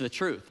it's the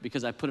truth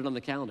because I put it on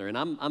the calendar. And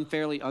I'm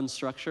fairly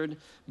unstructured,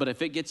 but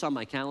if it gets on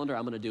my calendar,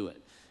 I'm going to do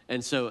it.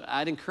 And so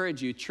I'd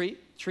encourage you, treat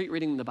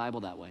reading the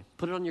Bible that way.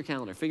 Put it on your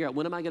calendar. Figure out,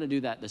 when am I going to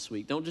do that this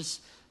week? Don't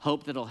just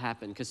hope that it'll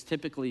happen, because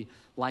typically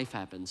life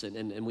happens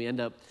and we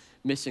end up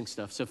missing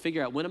stuff. So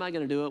figure out, when am I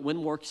going to do it?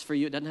 When works for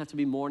you? It doesn't have to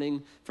be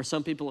morning. For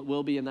some people it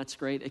will be, and that's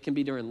great. It can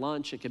be during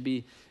lunch. It could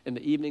be in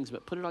the evenings,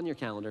 but put it on your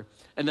calendar.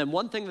 And then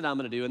one thing that I'm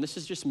going to do, and this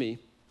is just me,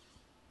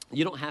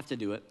 you don't have to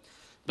do it,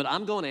 but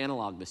I'm going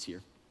analog this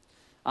year.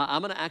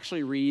 I'm going to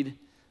actually read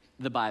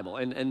the Bible.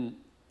 And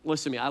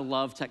listen to me, I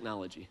love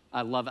technology.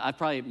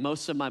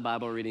 Most of my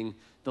Bible reading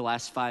the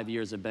last 5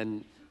 years have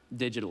been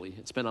digitally.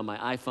 It's been on my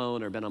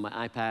iPhone or been on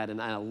my iPad,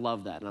 and I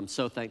love that. And I'm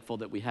so thankful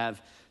that we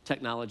have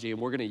technology,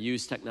 and we're going to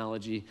use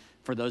technology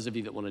for those of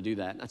you that want to do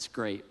that. That's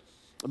great.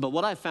 But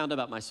what I found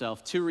about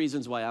myself, 2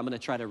 reasons why I'm going to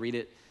try to read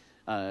it,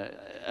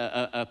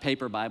 a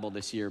paper Bible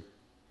this year.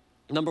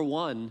 Number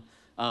one,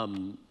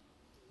 I'm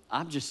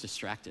just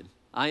distracted.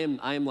 I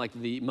am like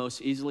the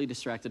most easily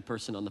distracted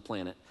person on the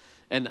planet.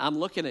 And I'm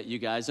looking at you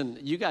guys, and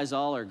you guys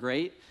all are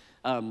great,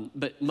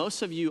 but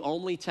most of you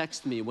only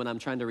text me when I'm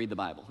trying to read the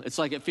Bible. It's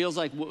like, it feels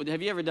like,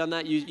 have you ever done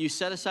that? You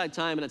set aside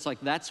time, and it's like,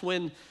 that's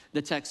when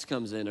the text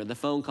comes in, or the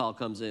phone call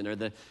comes in, or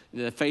the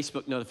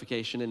Facebook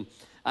notification. And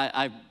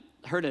I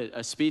heard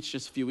a speech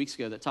just a few weeks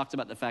ago that talked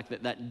about the fact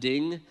that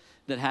ding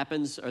that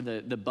happens, or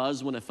the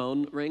buzz when a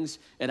phone rings,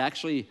 it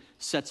actually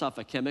sets off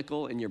a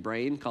chemical in your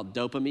brain called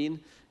dopamine.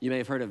 You may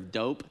have heard of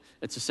dope.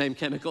 It's the same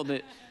chemical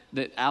that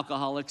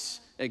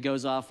alcoholics, it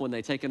goes off when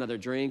they take another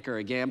drink, or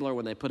a gambler,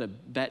 when they put a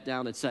bet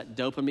down, it's that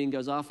dopamine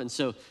goes off. And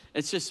so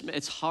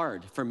it's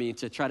hard for me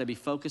to try to be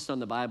focused on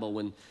the Bible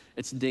when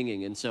it's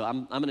dinging. And so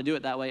I'm going to do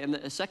it that way. And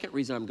the second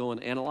reason I'm going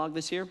analog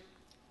this year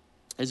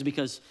is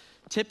because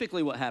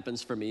typically what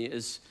happens for me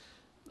is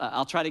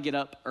I'll try to get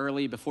up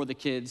early before the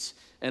kids,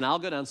 and I'll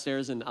go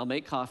downstairs and I'll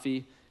make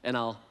coffee and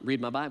I'll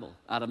read my Bible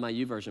out of my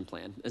YouVersion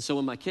plan. And so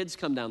when my kids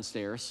come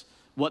downstairs,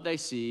 what they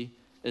see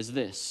is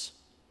this.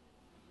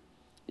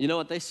 You know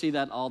what? They see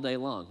that all day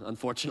long,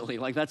 unfortunately.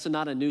 Like, that's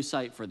not a new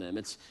sight for them.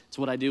 It's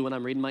what I do when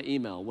I'm reading my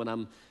email, when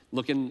I'm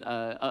looking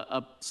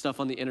up stuff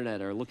on the internet,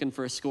 or looking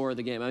for a score of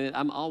the game. I mean,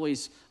 I'm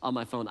always on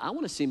my phone. I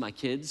want to see my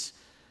kids,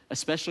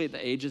 especially at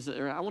the ages that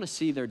I want to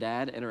see their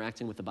dad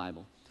interacting with the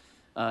Bible.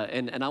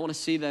 And I want to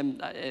see them,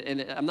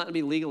 and I'm not going to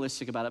be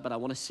legalistic about it, but I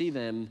want to see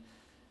them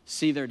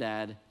see their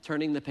dad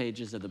turning the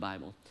pages of the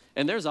Bible.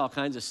 And there's all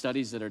kinds of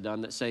studies that are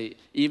done that say,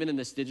 even in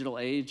this digital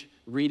age,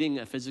 reading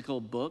a physical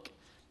book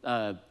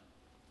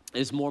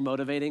is more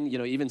motivating.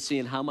 Even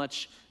seeing how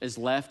much is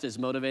left is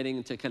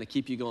motivating to kind of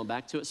keep you going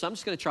back to it. So I'm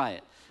just going to try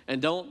it.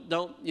 And don't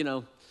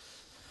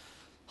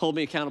hold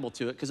me accountable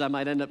to it, because I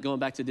might end up going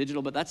back to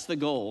digital, but that's the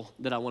goal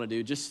that I want to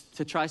do, just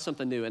to try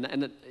something new.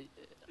 And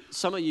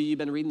some of you've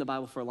been reading the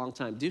Bible for a long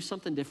time. Do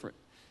something different.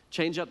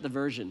 Change up the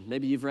version.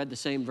 Maybe you've read the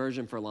same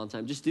version for a long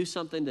time. Just do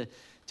something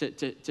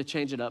to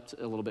change it up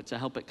a little bit, to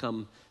help it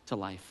come to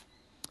life.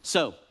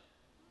 So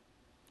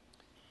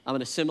I'm going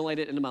to assimilate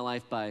it into my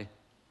life by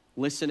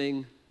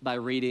listening, by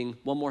reading.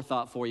 One more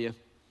thought for you.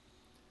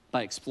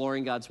 By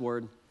exploring God's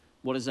word.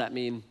 What does that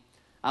mean?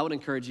 I would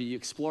encourage you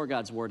explore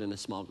God's word in a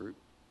small group.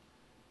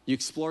 You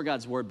explore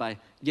God's word by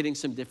getting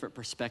some different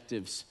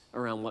perspectives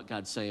around what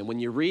God's saying. When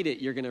you read it,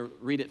 you're going to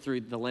read it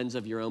through the lens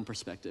of your own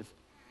perspective.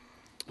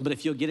 But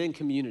if you'll get in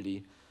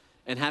community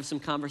and have some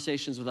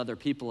conversations with other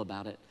people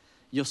about it,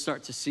 you'll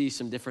start to see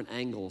some different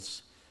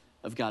angles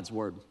of God's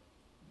word.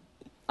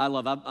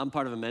 I'm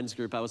part of a men's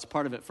group. I was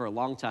part of it for a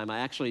long time. I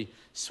actually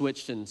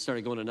switched and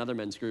started going to another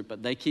men's group,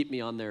 but they keep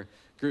me on their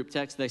group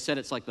text. They said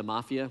it's like the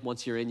mafia.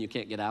 Once you're in, you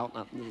can't get out.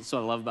 That's what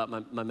I love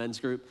about my men's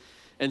group.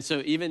 And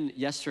so even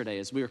yesterday,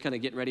 as we were kind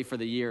of getting ready for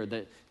the year,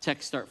 the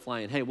texts start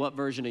flying. Hey, what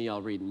version are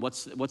y'all reading?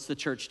 What's the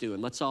church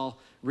doing? Let's all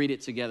read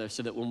it together,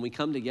 so that when we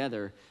come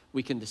together,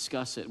 we can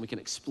discuss it and we can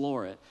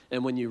explore it.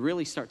 And when you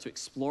really start to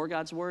explore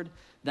God's word,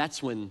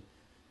 that's when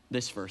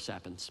this verse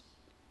happens.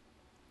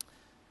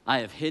 I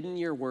have hidden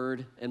your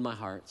word in my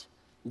heart,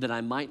 that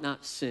I might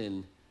not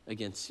sin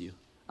against you.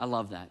 I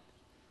love that.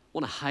 I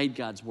want to hide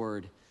God's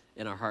word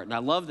in our heart. And I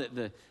love that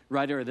the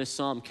writer of this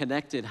psalm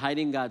connected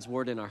hiding God's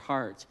word in our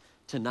heart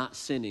to not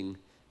sinning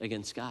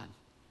against God.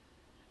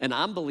 And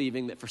I'm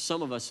believing that for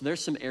some of us,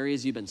 there's some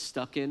areas you've been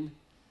stuck in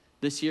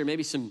this year,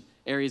 maybe some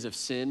areas of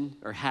sin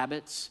or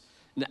habits.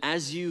 And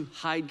as you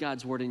hide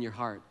God's word in your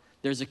heart,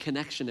 there's a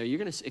connection there. You're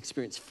going to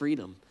experience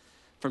freedom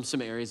from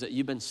some areas that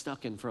you've been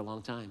stuck in for a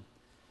long time.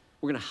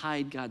 We're going to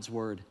hide God's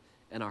word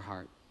and our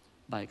heart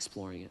by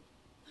exploring it.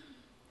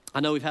 I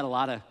know we've had a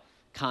lot of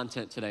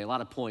content today, a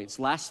lot of points.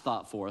 Last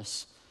thought for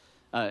us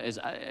is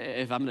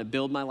if I'm going to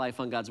build my life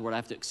on God's word, I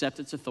have to accept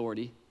its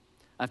authority.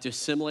 I have to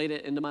assimilate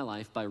it into my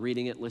life by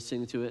reading it,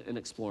 listening to it, and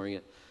exploring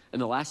it.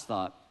 And the last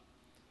thought,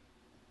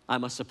 I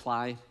must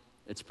apply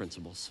its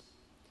principles.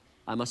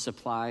 I must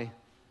apply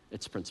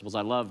its principles.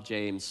 I love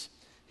James.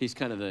 He's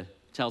kind of the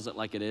tells it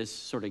like it is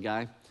sort of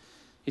guy.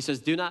 He says,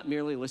 do not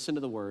merely listen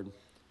to the word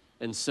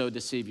and so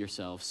deceive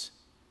yourselves.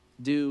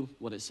 Do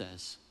what it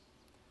says.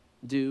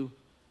 Do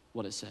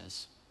what it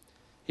says.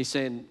 He's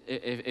saying,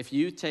 if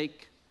you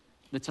take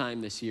the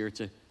time this year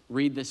to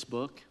read this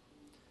book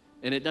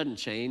and it doesn't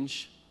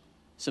change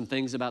some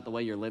things about the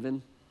way you're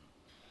living,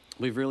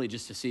 we've really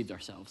just deceived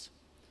ourselves.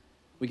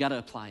 We got to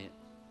apply it.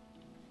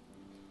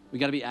 We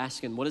got to be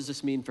asking, what does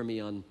this mean for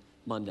me on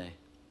Monday?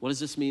 What does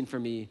this mean for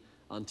me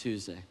on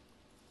Tuesday?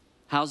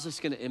 How's this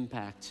going to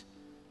impact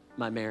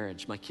my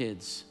marriage, my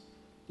kids,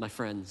 my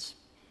friends?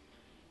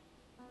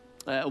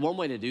 One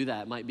way to do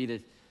that might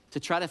be to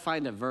try to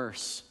find a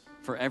verse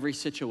for every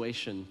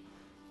situation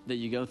that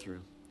you go through.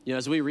 You know,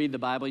 as we read the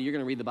Bible, you're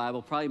going to read the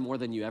Bible probably more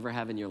than you ever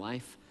have in your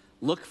life.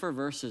 Look for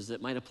verses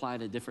that might apply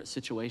to different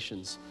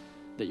situations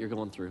that you're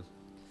going through.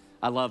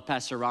 I love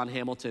Pastor Ron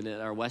Hamilton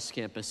at our West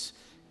Campus.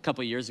 A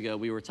couple of years ago,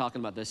 we were talking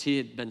about this. He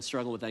had been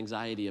struggling with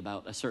anxiety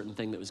about a certain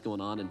thing that was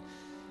going on,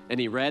 and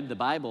he read the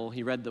Bible.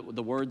 He read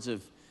the words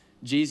of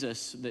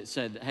Jesus that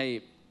said,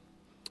 hey,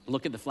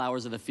 look at the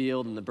flowers of the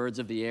field and the birds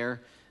of the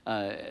air.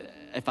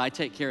 If I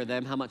take care of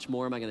them, how much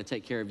more am I going to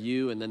take care of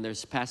you? And then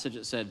there's a passage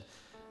that said,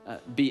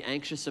 be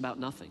anxious about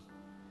nothing.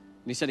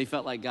 And he said he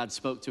felt like God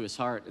spoke to his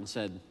heart and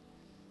said,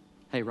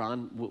 hey,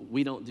 Ron,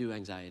 we don't do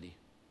anxiety.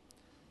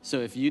 So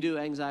if you do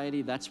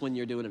anxiety, that's when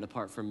you're doing it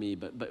apart from me.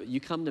 But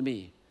you come to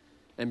me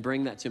and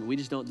bring that to me. We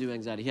just don't do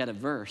anxiety. He had a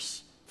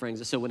verse for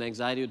anxiety. So when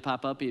anxiety would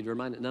pop up, he'd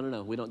remind it,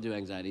 no, we don't do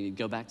anxiety. He'd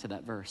go back to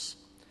that verse.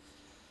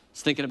 I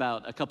was thinking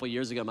about a couple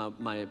years ago,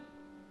 my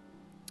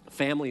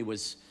family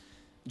was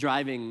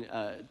driving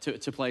to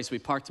a place. We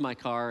parked my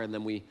car, and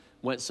then we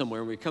went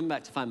somewhere. And we come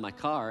back to find my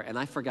car, and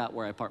I forgot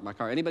where I parked my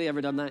car. Anybody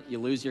ever done that? You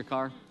lose your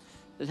car?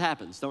 It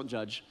happens. Don't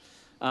judge.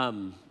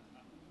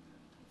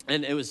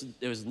 And it was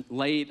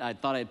late. I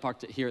thought I had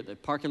parked it here at the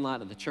parking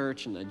lot of the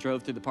church, and I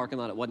drove through the parking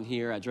lot. It wasn't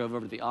here. I drove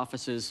over to the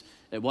offices.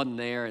 It wasn't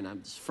there, and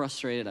I'm just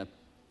frustrated. I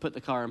put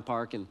the car in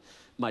park, and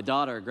my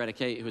daughter, Greta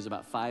Kate, who was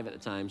about 5 at the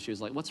time, she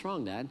was like, what's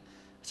wrong, Dad?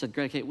 I said,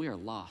 Greta Kate, we are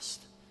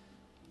lost.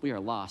 We are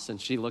lost. And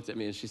she looked at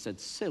me, and she said,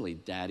 silly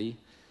Daddy,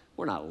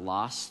 we're not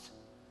lost.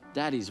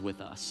 Daddy's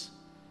with us.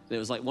 And it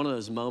was like one of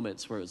those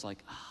moments where it was like,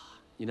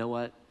 you know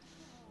what?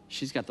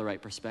 She's got the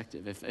right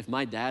perspective. If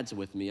my dad's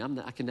with me,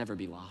 I can never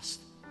be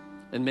lost.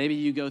 And maybe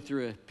you go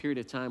through a period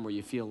of time where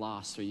you feel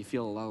lost or you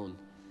feel alone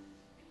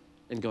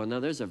and go, no,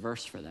 there's a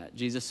verse for that.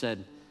 Jesus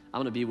said, I'm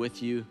going to be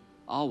with you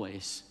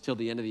always till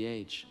the end of the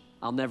age.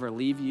 I'll never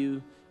leave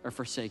you or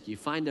forsake you.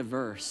 Find a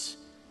verse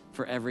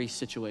for every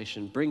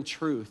situation. Bring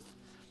truth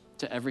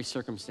to every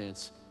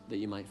circumstance that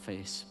you might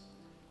face.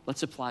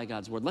 Let's apply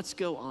God's word. Let's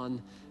go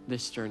on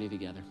this journey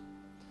together.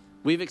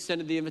 We've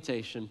extended the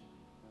invitation.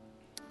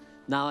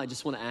 Now I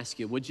just want to ask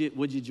you, would you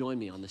join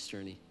me on this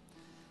journey?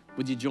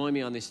 Would you join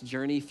me on this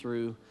journey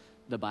through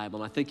the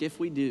Bible? And I think if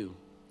we do,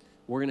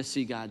 we're going to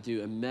see God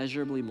do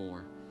immeasurably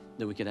more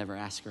than we could ever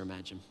ask or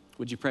imagine.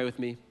 Would you pray with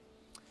me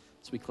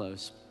as we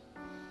close?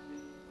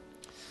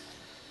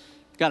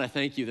 God, I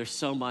thank you. There's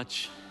so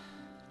much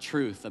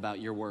truth about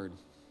your word,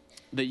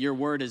 that your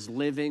word is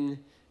living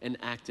and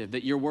active,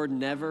 that your word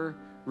never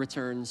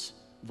returns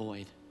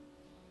void.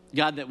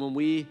 God, that when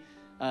we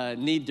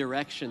need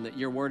direction, that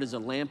your word is a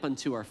lamp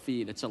unto our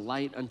feet. It's a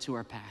light unto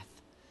our path.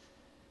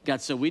 God,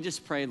 so we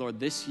just pray, Lord,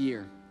 this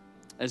year,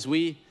 as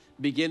we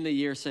begin the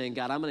year saying,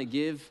 God, I'm going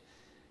to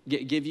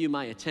give you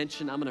my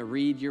attention. I'm going to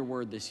read your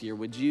word this year.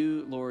 Would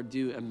you, Lord,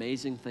 do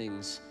amazing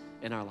things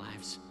in our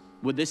lives?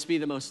 Would this be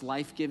the most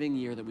life-giving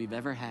year that we've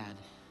ever had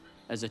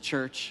as a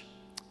church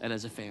and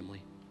as a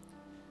family?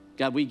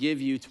 God, we give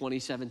you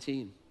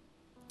 2017.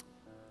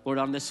 Lord,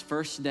 on this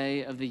first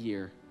day of the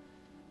year,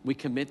 we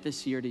commit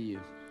this year to you.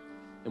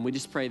 And we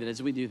just pray that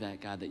as we do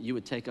that, God, that you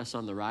would take us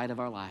on the ride of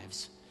our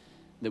lives,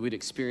 that we'd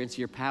experience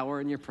your power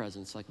and your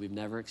presence like we've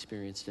never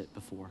experienced it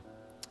before.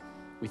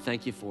 We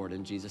thank you for it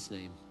in Jesus'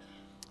 name.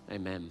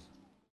 Amen.